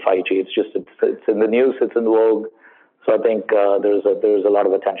unique to 5G. It's just it's in the news, it's in vogue. So I think there's a lot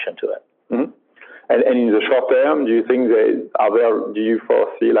of attention to it. Mm-hmm. And in the short term, do you think do you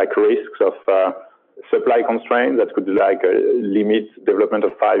foresee risks of supply constraints that could limit development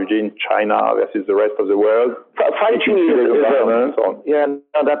of 5G in China versus the rest of the world? 5G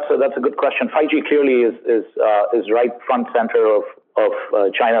that's a good question. 5G clearly is right front center of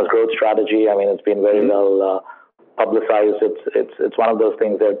China's growth strategy. It's been very well publicized. It's one of those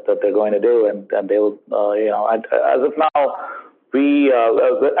things that they're going to do, and they will. As of now, we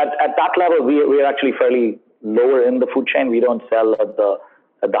at that level we are actually fairly lower in the food chain. We don't sell at the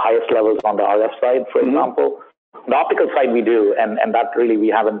highest levels on the RF side, for example. The optical side we do, and that really we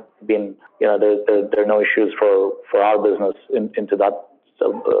haven't been, there are no issues for our business into that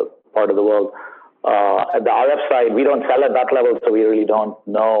part of the world. At the RF side, we don't sell at that level, so we really don't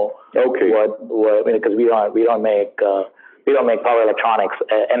know what because we don't make power electronics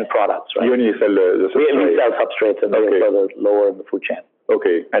end products, right? You only sell the substrate. We sell substrates, and they're further lower in the food chain.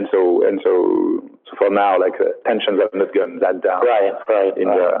 Okay, and so for now, like tensions have not gone that down. Right.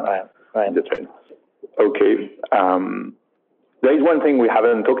 In the trend. Okay. There is one thing we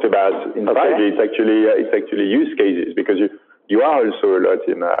haven't talked about in 5G. It's actually use cases, because you are also a lot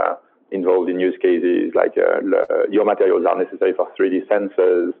involved in use cases, like your materials are necessary for 3D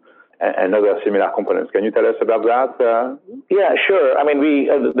sensors and other similar components. Can you tell us about that? Yeah, sure. I mean,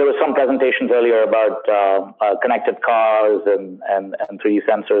 there were some presentations earlier about connected cars and 3D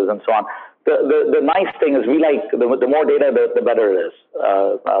sensors and so on. The nice thing is we like the more data, the better it is.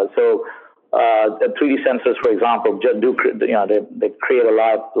 The 3D sensors, for example, they create a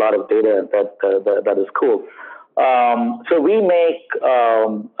lot of data that is cool. So we make,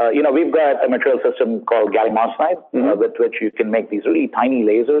 we've got a material system called gallium arsenide, with which you can make these really tiny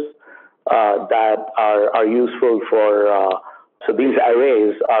lasers that are useful for. So these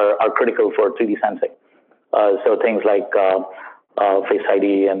arrays are critical for 3D sensing. So things like Face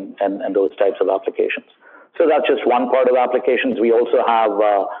ID and those types of applications. So that's just one part of applications. We also have.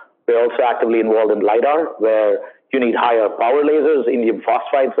 We're also actively involved in LiDAR, where you need higher power lasers. Indium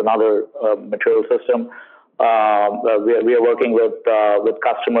phosphide is another material system. We are working with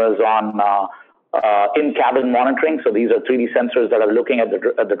customers on in-cabin monitoring. So these are 3D sensors that are looking at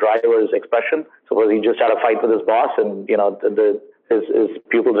the driver's expression. Suppose he just had a fight with his boss, and his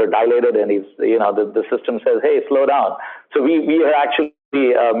pupils are dilated, and the system says, "Hey, slow down." So we are actually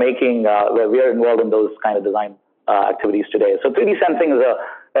we are involved in those kind of design activities today. So 3D sensing is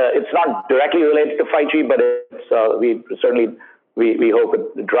it's not directly related to 5G, but it's we hope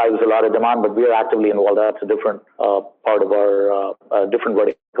it drives a lot of demand, but we are actively involved. That's a different part of our different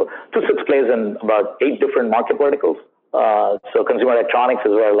vertical. II-VI plays in about 8 different market verticals. So consumer electronics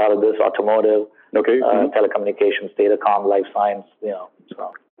is where a lot of this, automotive, telecommunications, datacom, life science,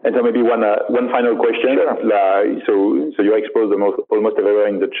 so. And so maybe one final question. Sure. So you're exposed almost everywhere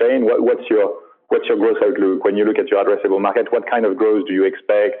in the chain. What's your growth outlook when you look at your addressable market? What kind of growth do you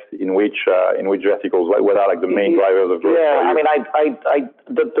expect in which verticals? What are like the main drivers of growth? Yeah, I mean, I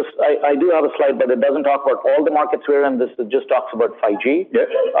do have a slide, but it doesn't talk about all the markets we're in. This just talks about 5G. Yes.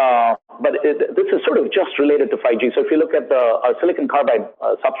 But this is sort of just related to 5G. So if you look at our silicon carbide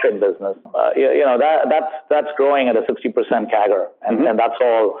substrate business, that's growing at a 60% CAGR, and that's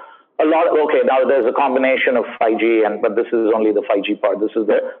all. Okay, now there's a combination of 5G, but this is only the 5G part. This is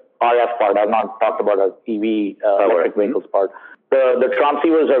the RF part. I've not talked about our EV electric vehicles part. The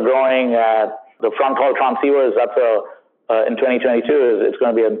transceivers are growing at the front haul transceivers. That's in 2022 it's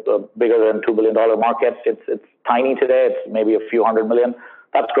going to be a bigger than $2 billion market. It's tiny today. It's maybe a few $100 million.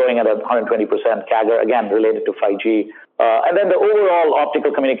 That's growing at a 120% CAGR, again related to 5G. And then the overall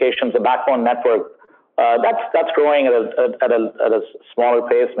optical communications, the backbone network. That's growing at a smaller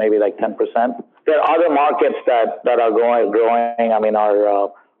pace, maybe like 10%. There are other markets that are growing. I mean,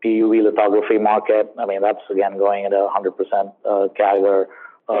 our PUV lithography market. I mean, that's again going at a 100% CAGR.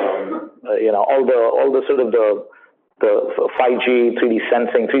 All the sort of the 5G 3D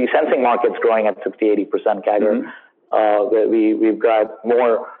sensing markets growing at 60-80% CAGR. We've got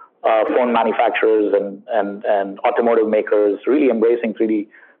more phone manufacturers and automotive makers really embracing 3D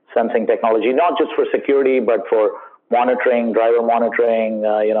sensing technology, not just for security, but for monitoring, driver monitoring,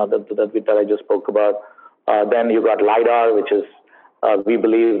 that I just spoke about. Then you've got LiDAR, which is, we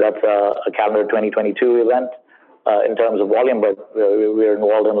believe that's a calendar 2022 event in terms of volume, but we're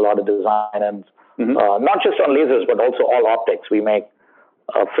involved in a lot of design and not just on lasers, but also all optics. We make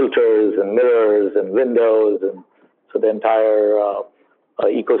filters and mirrors and windows, and so the entire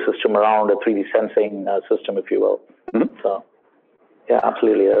ecosystem around a 3D sensing system, if you will. So. Yeah,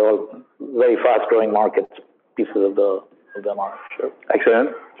 absolutely. They're all very fast-growing markets, pieces of them are. Sure.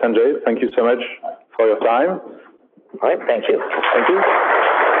 Excellent. Sanjay, thank you so much for your time. All right, thank you. Thank you.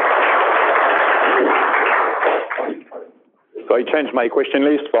 So I changed my question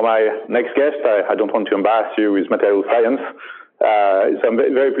list for my next guest. I don't want to embarrass you with material science. So I'm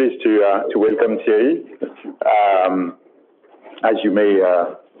very pleased to welcome Thierry. As you may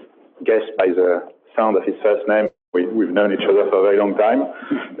guess by the sound of his first name, we've known each other for a very long time.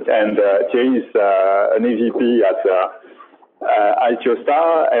 And Thierry is an EVP at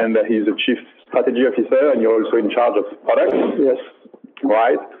Altiostar, and he's the Chief Strategy Officer, and you're also in charge of products. Yes.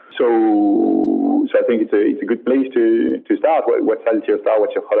 Right. So I think it's a good place to start. What's Altiostar?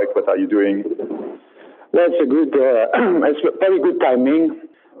 What's your product? What are you doing? Well, it's very good timing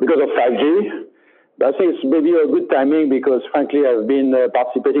because of 5G. But I think it's maybe a good timing because, frankly, I've been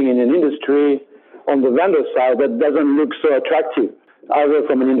participating in an industry on the vendor side that doesn't look so attractive, either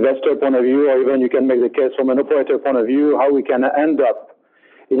from an investor point of view, or even you can make the case from an operator point of view, how we can end up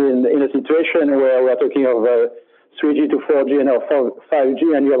in a situation where we're talking of 3G to 4G and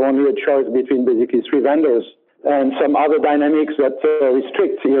 5G, and you have only a choice between basically 3 vendors, and some other dynamics that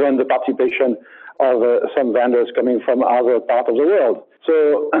restrict even the participation of some vendors coming from other parts of the world.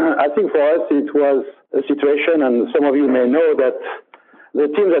 So I think for us it was a situation, and some of you may know that the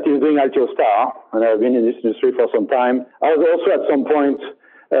team that is doing Altiostar, and I've been in this industry for some time, I was also at some point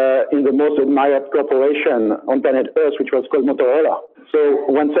in the most admired corporation on planet Earth, which was called Motorola. So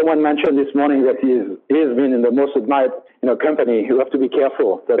when someone mentioned this morning that he's been in the most admired company, you have to be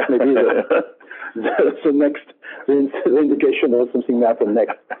careful. That maybe the next the indication of something that happened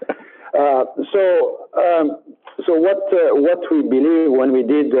next. So what we believe when we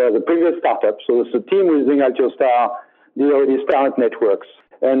did the previous startup, so the team who is doing Altiostar did already Starnet Networks.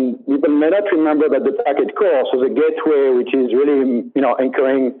 And people may not remember that the packet core, so the gateway, which is really,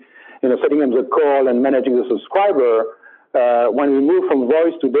 anchoring, setting up the call and managing the subscriber, when we move from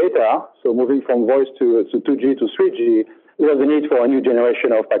voice to data, so moving from voice to 2G to 3G, there was a need for a new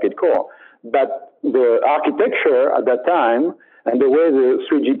generation of packet core. But the architecture at that time and the way the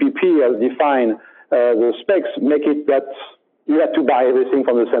 3GPP has defined the specs make it that you have to buy everything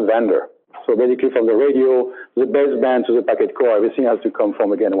from the same vendor. So basically from the radio, the baseband to the packet core, everything has to come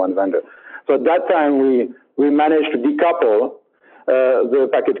from, again, one vendor. So at that time, we managed to decouple the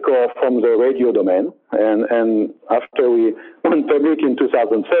packet core from the radio domain. And after we went public in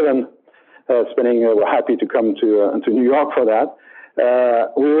 2007, we're happy to come to New York for that.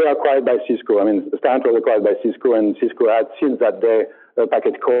 We were acquired by Cisco. I mean, Starnet was acquired by Cisco, and Cisco had since that day a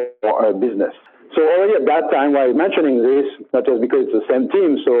packet core business. So already at that time, why I'm mentioning this, not just because it's the same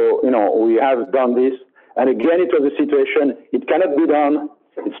team, so, we have done this. And again, it was a situation, it cannot be done,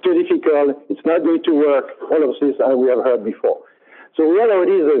 it's too difficult, it's not going to work, all of this we have heard before. So we had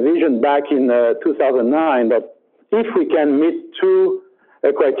already the vision back in 2009 that if we can meet 2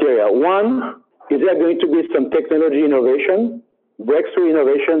 criteria. One, is there going to be some technology innovation, breakthrough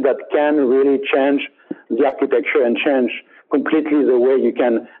innovation that can really change the architecture and change completely the way you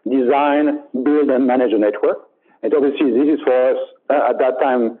can design, build, and manage a network. And obviously, this is for us, at that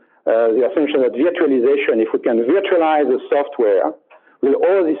time, the assumption that virtualization, if we can virtualize the software with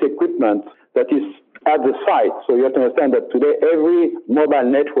all this equipment that is at the site. So you have to understand that today, every mobile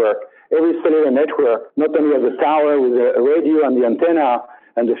network, every cellular network, not only has a tower with a radio and the antenna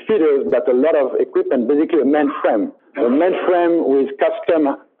and the feeders, but a lot of equipment, basically a mainframe. A mainframe with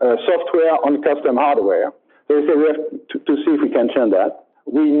custom software on custom hardware. So we have to see if we can change that.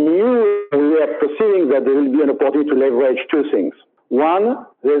 We knew we were perceiving that there will be an opportunity to leverage 2 things. One,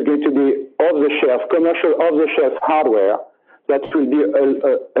 there's going to be off-the-shelf, commercial off-the-shelf hardware that will be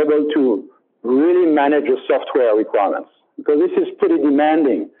able to really manage the software requirements. Because this is pretty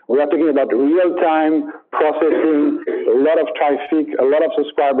demanding. We are talking about real-time processing, a lot of traffic, a lot of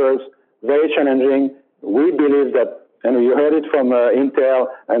subscribers, very challenging. We believe that, and you heard it from Intel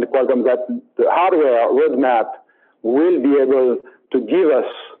and Qualcomm, that the hardware roadmap will be able to give us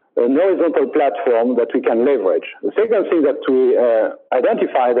a horizontal platform that we can leverage. The second thing that we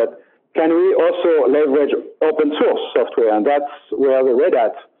identify that can we also leverage open source software, and that's where the Red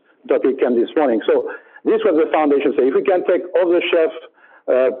Hat topic came this morning. So this was the foundation. So if we can take off-the-shelf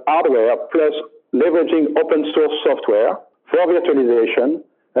hardware plus leveraging open source software for virtualization,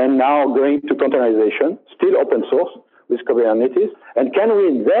 and now going to containerization, still open source with Kubernetes, and can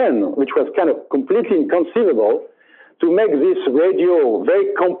we then, which was kind of completely inconceivable, to make this radio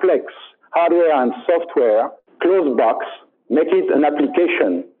very complex hardware and software closed box, make it an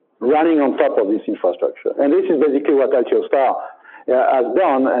application running on top of this infrastructure. And this is basically what Altiostar has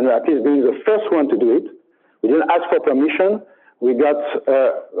done, and at least being the first one to do it. We didn't ask for permission. We got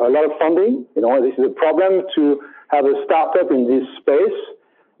a lot of funding. This is a problem to have a startup in this space.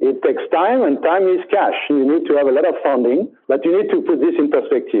 It takes time, and time is cash. You need to have a lot of funding, but you need to put this in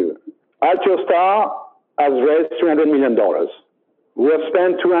perspective. Altiostar has raised $300 million. We have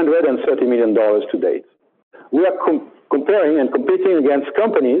spent $230 million to date. We are comparing and competing against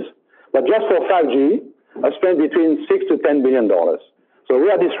companies that just for 5G have spent between $6 to $10 billion. So we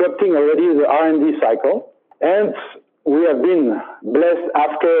are disrupting already the R&D cycle, and we have been blessed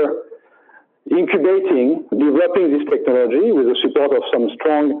after incubating, developing this technology with the support of some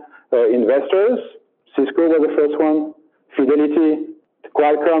strong investors. Cisco was the first one, Fidelity,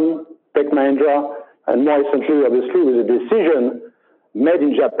 Qualcomm, Tech Mahindra, and more recently, obviously, with a decision made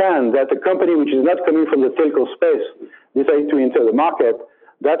in Japan that a company which is not coming from the telco space decided to enter the market.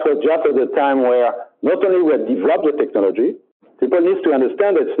 That was just at the time where not only we had developed the technology, people need to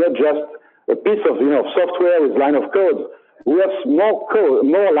understand that it's not just a piece of, software with line of code. We have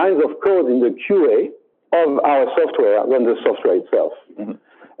more lines of code in the QA of our software than the software itself. Mm-hmm.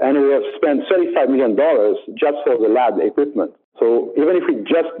 And we have spent $35 million just for the lab equipment. So even if we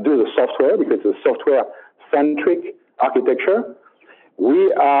just do the software, because it's a software-centric architecture,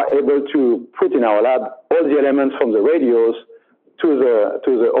 we are able to put in our lab all the elements from the radios to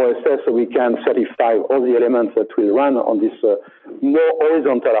the OSS, so we can certify all the elements that will run on this more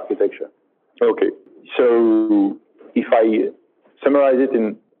horizontal architecture. Okay, so if I summarize it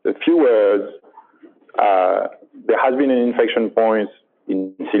in a few words, there has been an inflection point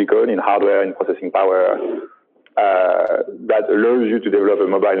in silicon, in hardware, in processing power, that allows you to develop a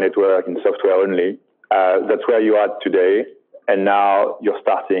mobile network in software only. That's where you are today, and now you're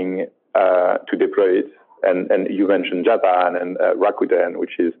starting to deploy it. And you mentioned Japan and Rakuten,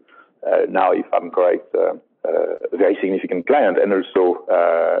 which is now, if I'm correct, a very significant client and also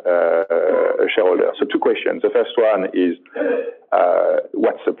a shareholder. So two questions. The first one is,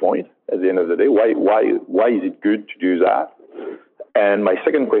 what's the point at the end of the day? Why is it good to do that? And my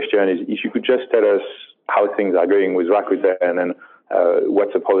second question is, if you could just tell us how things are going with Rakuten and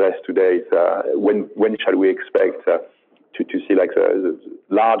what's the progress to date, when shall we expect to see like the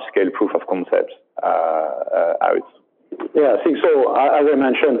large-scale proof of concepts out? Yeah, I think so. As I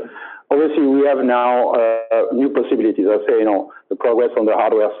mentioned, obviously we have now new possibilities. I say, the progress on the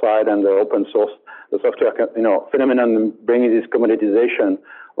hardware side and the open source, the software, phenomenon bringing this commoditization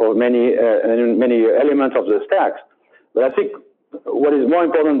of many elements of the stacks. But I think what is more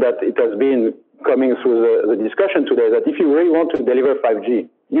important that it has been coming through the discussion today, that if you really want to deliver 5G,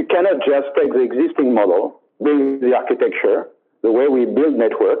 you cannot just take the existing model, bring the architecture, the way we build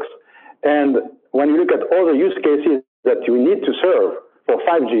networks, and when you look at all the use cases that you need to serve for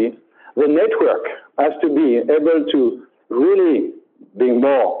 5G, the network has to be able to really be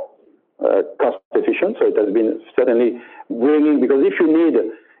more cost efficient. So it has been certainly bringing, because if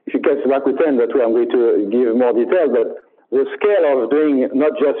you get Rakuten, that's where I'm going to give more detail, but the scale of doing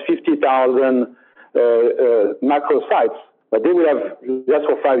not just 50,000 macro sites, but they will have, just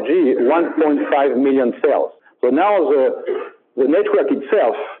for 5G, 1.5 million cells. So now the network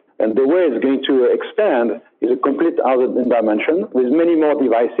itself and the way it's going to expand is a complete other dimension with many more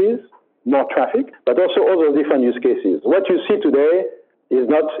devices, more traffic, but also all those different use cases. What you see today is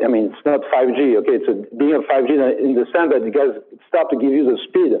not, it's not 5G, okay? It's being a 5G in the sense that it start to give you the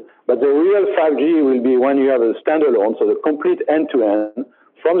speed, but the real 5G will be when you have a standalone, so the complete end-to-end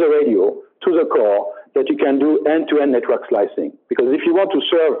from the radio to the core, that you can do end-to-end network slicing. Because if you want to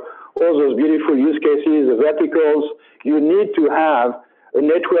serve all those beautiful use cases, the verticals, you need to have a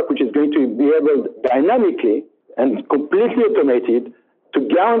network which is going to be able dynamically and completely automated to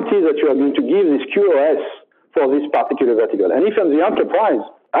guarantee that you are going to give this QoS for this particular vertical. And if I'm the enterprise,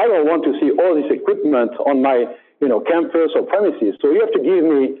 I don't want to see all this equipment on my campus or premises. So you have to give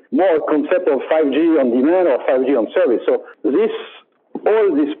me more concept of 5G on demand or 5G on service. So all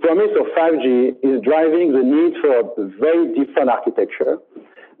this promise of 5G is driving the need for a very different architecture,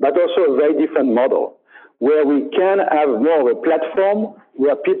 but also a very different model, where we can have more of a platform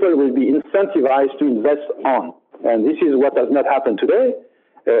where people will be incentivized to invest on. And this is what has not happened today,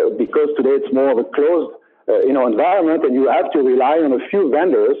 because today it's more of a closed environment, and you have to rely on a few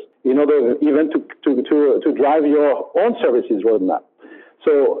vendors in order even to drive your own services roadmap.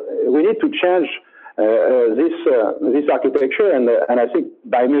 So we need to change this architecture, and I think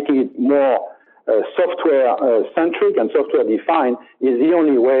by making it more software centric and software defined is the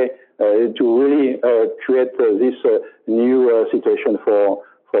only way to really create this new situation for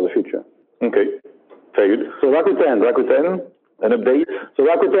the future. Okay, very good. So Rakuten, an update. So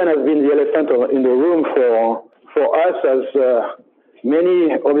Rakuten has been the elephant in the room for us, as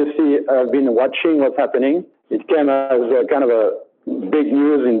many obviously have been watching what's happening. It came as kind of a big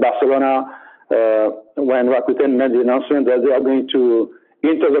news in Barcelona when Rakuten made the announcement that they are going to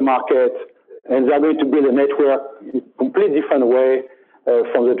enter the market and they are going to build a network in a completely different way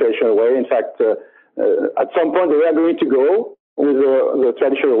from the traditional way. In fact, at some point they are going to go with the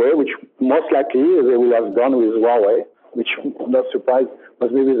traditional way, which most likely they will have done with Huawei, which, not surprised,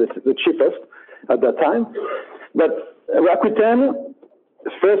 was maybe the cheapest at that time. But Rakuten,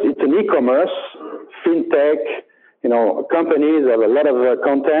 first, it's an e-commerce, fintech, companies have a lot of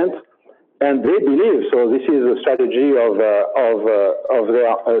content, and they believe, so this is the strategy of their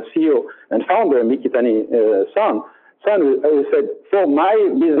CEO and founder, Mikitani Son, who said, for my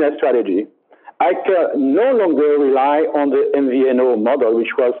business strategy, I can no longer rely on the MVNO model,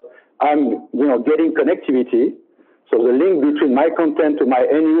 which was I'm getting connectivity, so the link between my content to my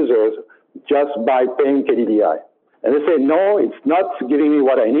end users just by paying KDDI. And they say, no, it's not giving me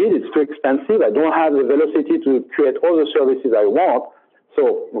what I need. It's too expensive. I don't have the velocity to create all the services I want.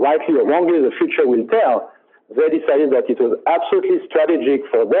 So rightly or wrongly, the future will tell. They decided that it was absolutely strategic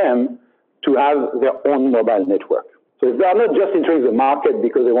for them to have their own mobile network. So they are not just entering the market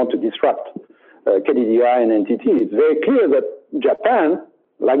because they want to disrupt KDDI and NTT. It's very clear that Japan,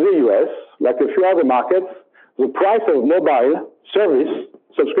 like the US, like a few other markets, the price of mobile service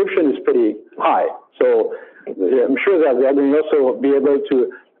subscription is pretty high. So I'm sure that they are going to also be able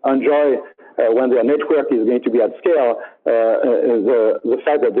to enjoy when their network is going to be at scale, the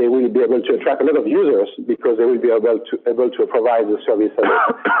fact that they will be able to attract a lot of users because they will be able to provide the service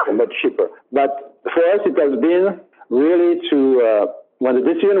at much cheaper. But for us, it has been really when the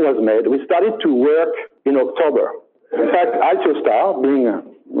decision was made, we started to work in October. In fact, Altiostar being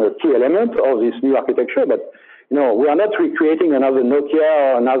a key element of this new architecture, but we are not recreating another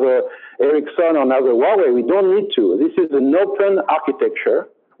Nokia or another Ericsson or another Huawei. We don't need to. This is an open architecture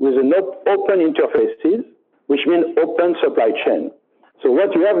with an open interfaces, which means open supply chain. So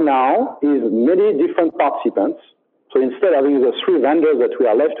what you have now is many different participants. So instead of having the 3 vendors that we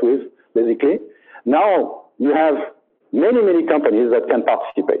are left with, basically, now you have many, many companies that can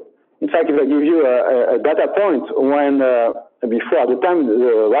participate. In fact, if I give you a data point, when before, at the time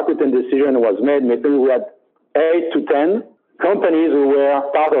the Rakuten decision was made, maybe we had 8 to 10 companies who were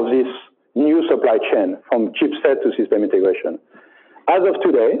part of this new supply chain, from chipset to system integration. As of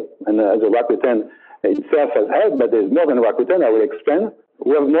today, and as Rakuten itself has had, but there's more than Rakuten, I will explain,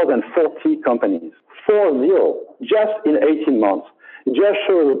 we have more than 40 companies. 40, just in 18 months. It just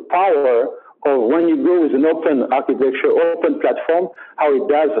shows the power of when you go with an open architecture, open platform, how it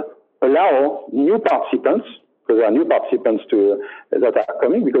does allow new participants, because there are new participants that are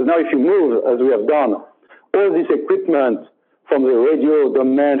coming, because now if you move, as we have done, all this equipment from the radio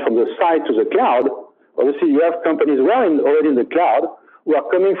domain, from the site to the cloud, obviously you have companies who are already in the cloud, who are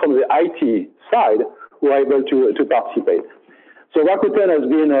coming from the IT side, who are able to participate. So Rakuten has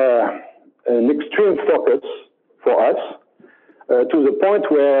been an extreme focus for us, to the point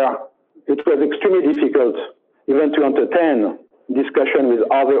where it was extremely difficult even to entertain discussion with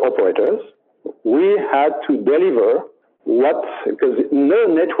other operators. We had to deliver because no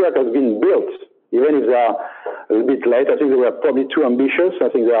network has been built, even if they are a little bit late. I think they were probably too ambitious. I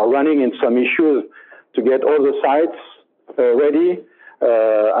think they are running in some issues to get all the sites ready.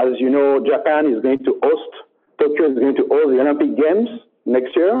 As you know, Japan is going to host, Tokyo is going to host the Olympic Games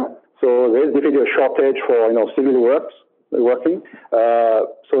next year. So there is definitely a shortage for civil working.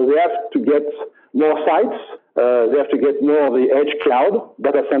 So they have to get more sites. They have to get more of the edge cloud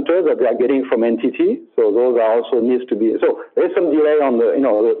data centers that they are getting from NTT. So those are also needs to be. So there is some delay on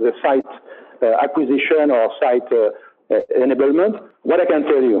the site acquisition or site enablement. What I can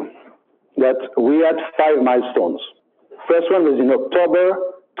tell you, that we had 5 milestones. First one was in October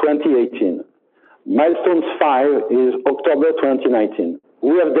 2018. Milestone 5 is October 2019.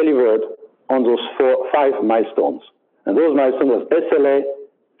 We have delivered on those 5 milestones. And those milestones was SLA,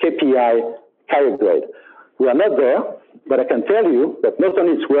 KPI, carrier grade. We are not there, but I can tell you that not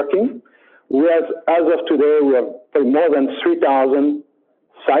only it's working, we have, as of today, we have more than 3,000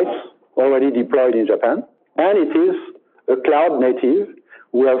 sites already deployed in Japan. And it is a cloud native.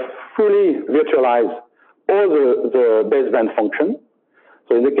 We have fully virtualized all the baseband function.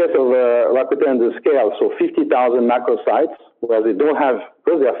 So in the case of Rakuten, the scale, so 50,000 macro sites, where they don't have,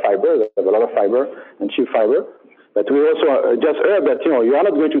 because they have fiber, they have a lot of fiber and cheap fiber. But we also just heard that, you are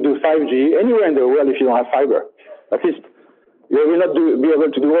not going to do 5G anywhere in the world if you don't have fiber. At least you will not be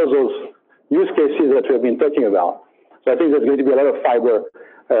able to do all those use cases that we have been talking about. So I think there's going to be a lot of fiber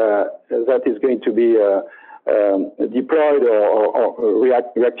that is going to be deployed or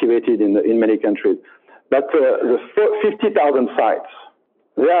reactivated in many countries. But the 50,000 sites,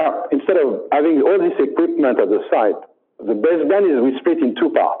 they are, instead of having all this equipment at the site, the baseband is split in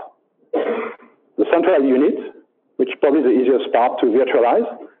 2 parts. The central unit, which probably is the easiest part to virtualize,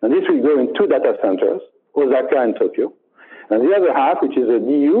 and this will go in 2 data centers, Osaka and Tokyo. And the other half, which is a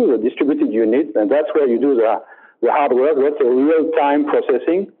DU, the distributed unit, and that's where you do the hard work, that's a real-time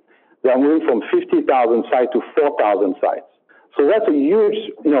processing. They are moving from 50,000 sites to 4,000 sites. So that's a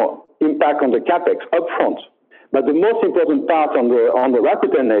huge, impact on the CapEx upfront. But the most important part on the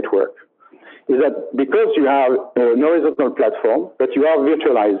Rakuten network is that because you have an horizontal platform that you are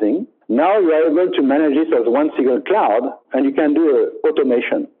virtualizing, now you are able to manage this as one single cloud, and you can do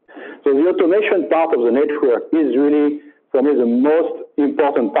automation. So the automation part of the network is really, for me, the most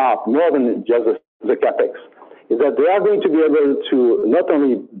important part, more than just the CapEx, is that they are going to be able to not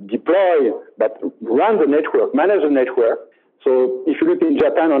only deploy, but run the network, manage the network. So if you look in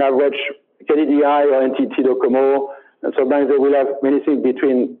Japan, on average, KDDI or NTT Docomo, and sometimes they will have anything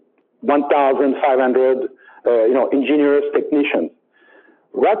between 1,500, engineers, technicians.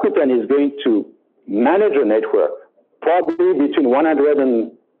 Rakuten is going to manage a network probably between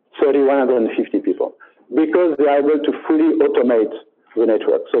 130, 150 people, because they are able to fully automate the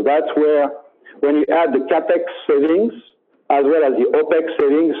network. So that's where, when you add the CapEx savings as well as the OpEx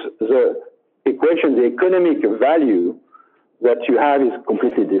savings, the equation, the economic value that you have is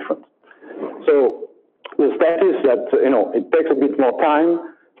completely different. So the status that, it takes a bit more time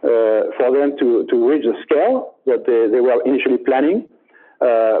for them to reach the scale that they were initially planning.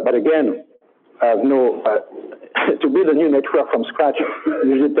 But again, to build a new network from scratch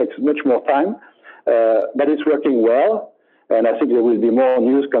usually takes much more time, but it's working well. And I think there will be more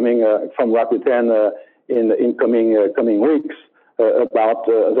news coming from Rakuten in coming weeks about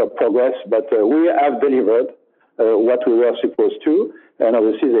the progress. But we have delivered what we were supposed to, and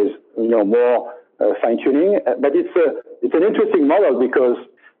obviously there's more fine tuning. But it's an interesting model because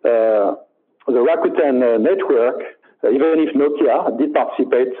the Rakuten network, even if Nokia did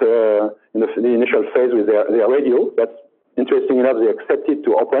participate in the initial phase with their radio, but interesting enough, they accepted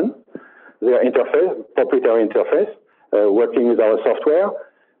to open their interface, proprietary interface, working with our software.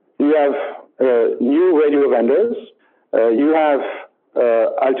 You have new radio vendors. You have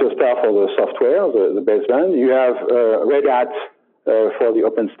Altiostar for the software, the baseband. You have Red Hat for the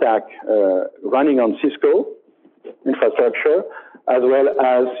OpenStack running on Cisco infrastructure, as well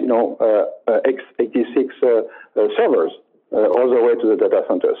as x86 servers all the way to the data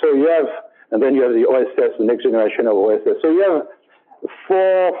center. So you have, and then you have the OSS, the next generation of OSS. So you have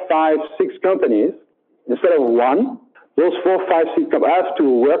 4, 5, 6 companies instead of one. Those 4, 5, 6 companies have to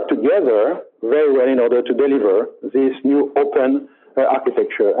work together very well in order to deliver this new open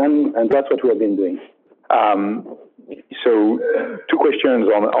architecture, and that's what we have been doing. So 2 questions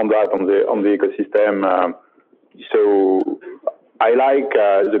on the ecosystem. So I like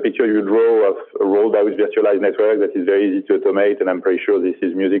the picture you draw of a rolled out virtualized network that is very easy to automate, and I'm pretty sure this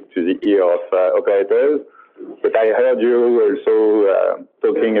is music to the ear of operators. But I heard you also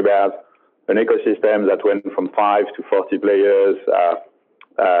talking about an ecosystem that went from 5 to 40 players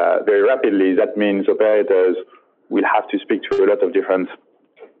very rapidly. That means operators will have to speak to a lot of different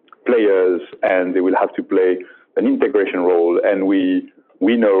players, and they will have to play an integration role. And we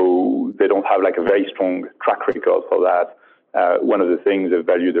know they don't have like a very strong track record for that. One of the things they've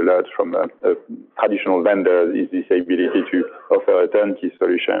valued a lot from a traditional vendor is this ability to offer a turnkey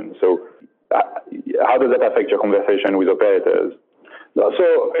solution. So how does that affect your conversation with operators?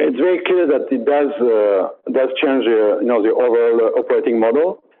 So it's very clear that it does change the overall operating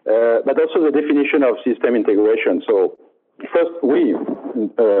model, but also the definition of system integration. So first,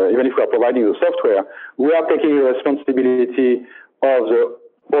 even if we are providing the software, we are taking the responsibility of the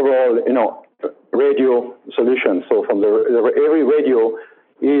overall, radio solution. So from every radio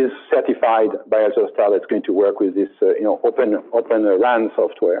is certified by Altiostar that's going to work with this, open RAN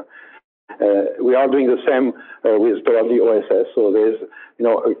software. We are doing the same with the OSS. So there's,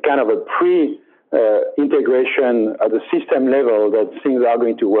 a kind of a pre-integration at the system level that things are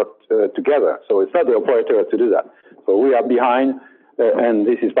going to work together. So it's not the operator to do that. So we are behind, and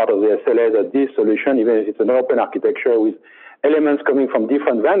this is part of the SLA, that this solution, even if it's an open architecture with elements coming from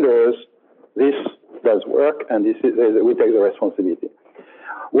different vendors, this does work, and we take the responsibility.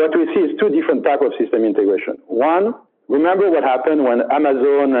 What we see is 2 different types of system integration. One, remember what happened when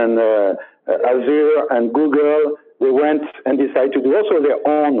Amazon and Azure and Google, they went and decided to do also their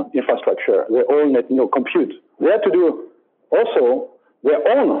own infrastructure, their own compute. They had to do also their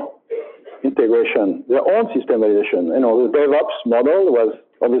own integration, their own system validation. The DevOps model was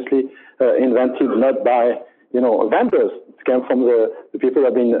obviously invented not by vendors. It came from the people who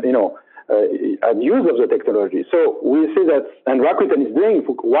have been use of the technology. So we see that, and Rakuten is doing.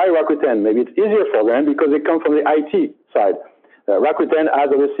 Why Rakuten? Maybe it's easier for them because they come from the IT side. Rakuten has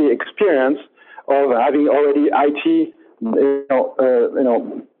obviously experience of having already IT,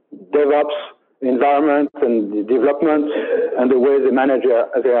 DevOps environment and development, and the way they manage their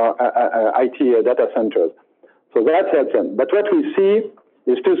IT data centers. So that helps them. But what we see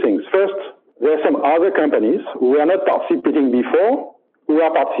is 2 things. First, there are some other companies who are not participating before who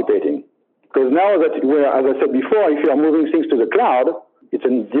are participating. Because now that as I said before, if you are moving things to the cloud, it's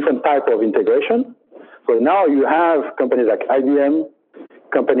a different type of integration. So now you have companies like IBM,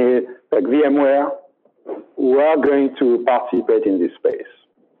 companies like VMware, who are going to participate in this space,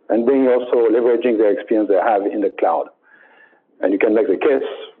 and being also leveraging the experience they have in the cloud. And you can make the case,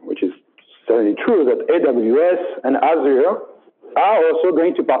 which is certainly true, that AWS and Azure are also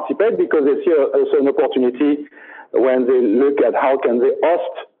going to participate because they see also an opportunity when they look at how can they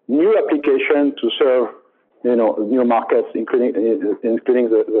host new application to serve, new markets, including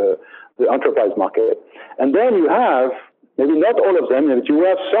the enterprise market. And then you have, maybe not all of them, but you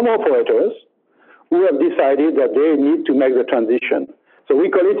have some operators who have decided that they need to make the transition. So we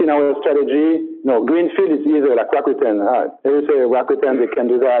call it in our strategy, greenfield is either like Rakuten. They will say Rakuten, they can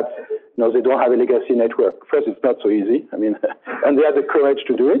do that. They don't have a legacy network. First, it's not so easy. I mean, and they have the courage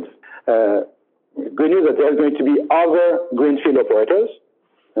to do it. Good news that there's going to be other greenfield operators,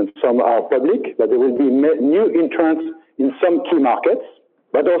 and some are public, but there will be new entrants in some key markets.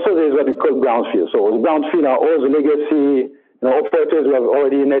 But also there's what we call brownfield. So the brownfield are all the legacy operators who have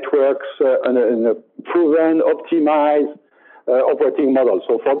already networks and a proven, optimized operating model.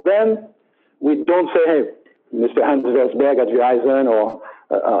 So for them, we don't say, hey, Mr. Hans Velsberg at Verizon or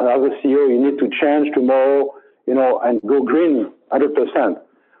another CEO, you need to change tomorrow, and go green 100%.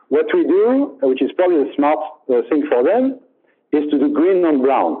 What we do, which is probably the smart thing for them, is to do green on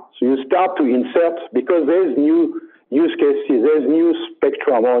brown. So you start to insert, because there's new use cases, there's new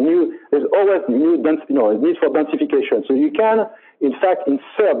spectrum, or there's always new need for densification. So you can, in fact,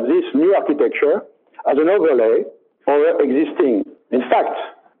 insert this new architecture as an overlay for existing. In fact,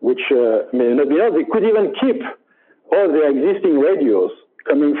 which may not be known, they could even keep all their existing radios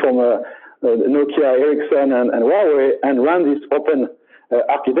coming from Nokia, Ericsson, and Huawei, and run this open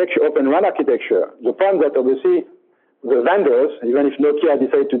architecture, open RAN architecture. The problem that obviously the vendors, even if Nokia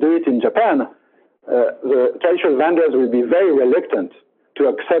decided to do it in Japan, the traditional vendors will be very reluctant to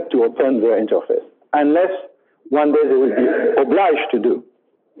accept to open their interface, unless one day they will be obliged to do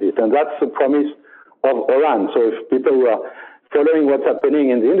it. And that's the promise of O-RAN. So if people who are following what's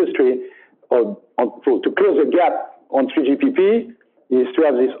happening in the industry, to close the gap on 3GPP, is to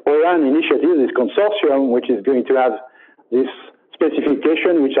have this O-RAN initiative, this consortium, which is going to have this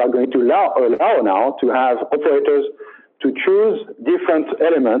specification, which are going to allow now to have operators to choose different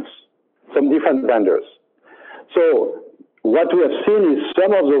elements from different vendors. So what we have seen is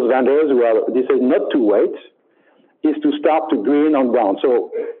some of those vendors who have decided not to wait is to start to green on brown.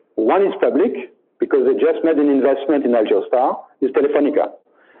 So one is public, because they just made an investment in Altiostar, is Telefonica.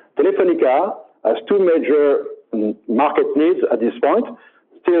 Telefonica has two major market needs at this point,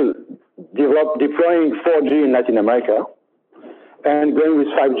 still deploying 4G in Latin America and going with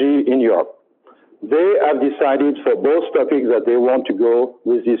 5G in Europe. They have decided for both topics that they want to go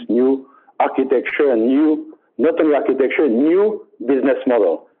with this new architecture and not only architecture, new business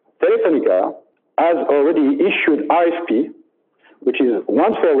model. Telefonica has already issued RFP, which is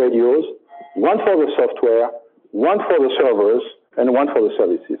one for radios, one for the software, one for the servers, and one for the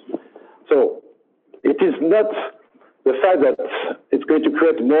services. So it is not the fact that it's going to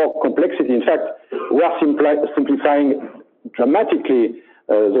create more complexity. In fact, we are simplifying dramatically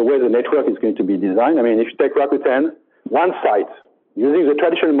the way the network is going to be designed. I mean, if you take Rakuten, one site using the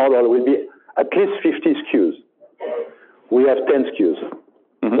traditional model will be at least 50 SKUs. We have 10 SKUs.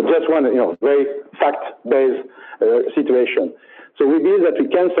 Mm-hmm. So just one, very fact-based situation. So we believe that we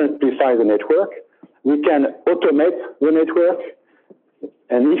can simplify the network, we can automate the network,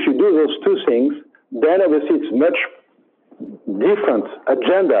 and if you do those two things, then obviously it's much different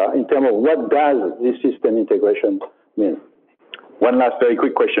agenda in terms of what does this system integration mean. One last very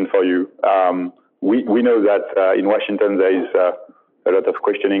quick question for you. We know that in Washington there is a lot of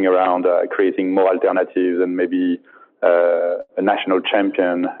questioning around creating more alternatives and maybe a national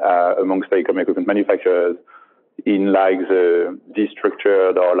champion amongst telecom equipment manufacturers in like the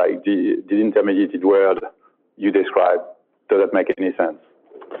destructured or like the intermediated world you described. Does that make any sense?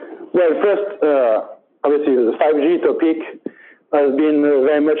 Well, first, obviously the 5G topic has been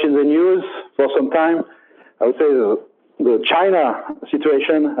very much in the news for some time. I would say the China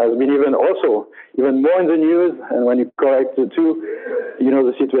situation has been even more in the news, and when you correct the two,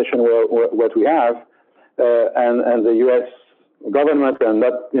 the situation what we have, and the U.S. government, and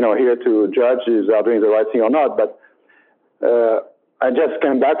not here to judge is are doing the right thing or not, but I just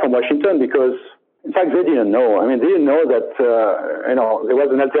came back from Washington because, in fact, they didn't know. I mean, they didn't know that there was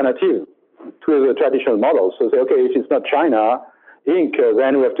an alternative to the traditional model. So say, okay, if it's not China Inc.,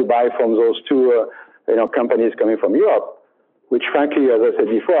 then we have to buy from those two companies coming from Europe, which frankly, as I said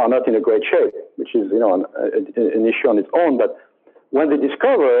before, are not in a great shape, which is an issue on its own. But when they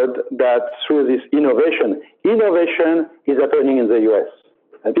discovered that through this innovation is happening in the U.S.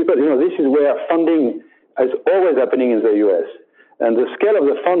 And people, this is where funding is always happening in the U.S. And the scale of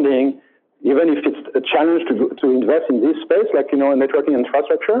the funding, even if it's a challenge to invest in this space, like, networking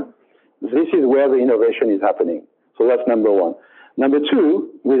infrastructure, this is where the innovation is happening. So that's number one. Number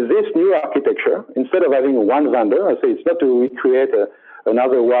two, with this new architecture, instead of having one vendor, I say it's not to recreate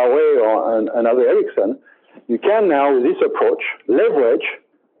another Huawei or another Ericsson, you can now, with this approach, leverage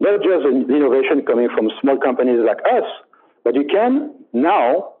not just the innovation coming from small companies like us, but you can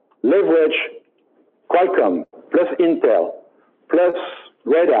now leverage Qualcomm, plus Intel, plus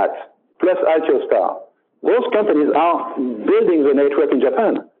Red Hat, plus Altiostar. Those companies are building the network in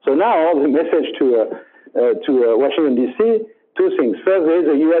Japan. So now the message to Washington, D.C., two things. First, there is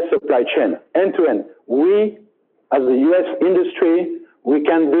a U.S. supply chain, end-to-end. We, as the U.S. industry, we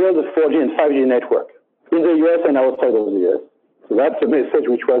can build a 4G and 5G network in the U.S. and outside of the U.S. So that's a message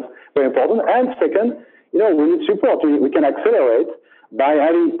which was very important. And second, we need support. We can accelerate by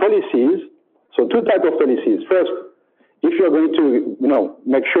having policies. So two types of policies. First, if you're going to,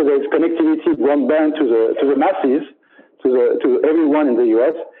 make sure there's connectivity broadband to the masses, to everyone in the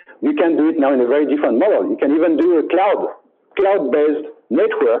U.S., you can do it now in a very different model. You can even do a cloud-based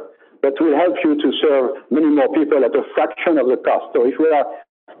network that will help you to serve many more people at a fraction of the cost. So if we are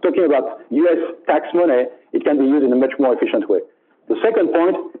talking about U.S. tax money, it can be used in a much more efficient way. The second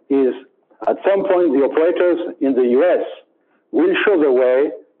point is, at some point, the operators in the U.S. will show the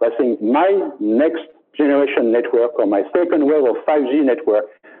way by saying, my next generation network or my second wave of 5G network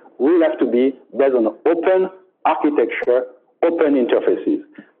will have to be based on open architecture, open interfaces.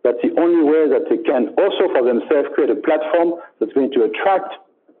 That's the only way that they can also for themselves create a platform that's going to attract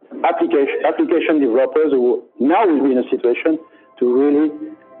application developers who now will be in a situation to really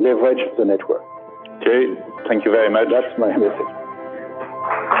leverage the network. Okay, thank you very much. That's my message.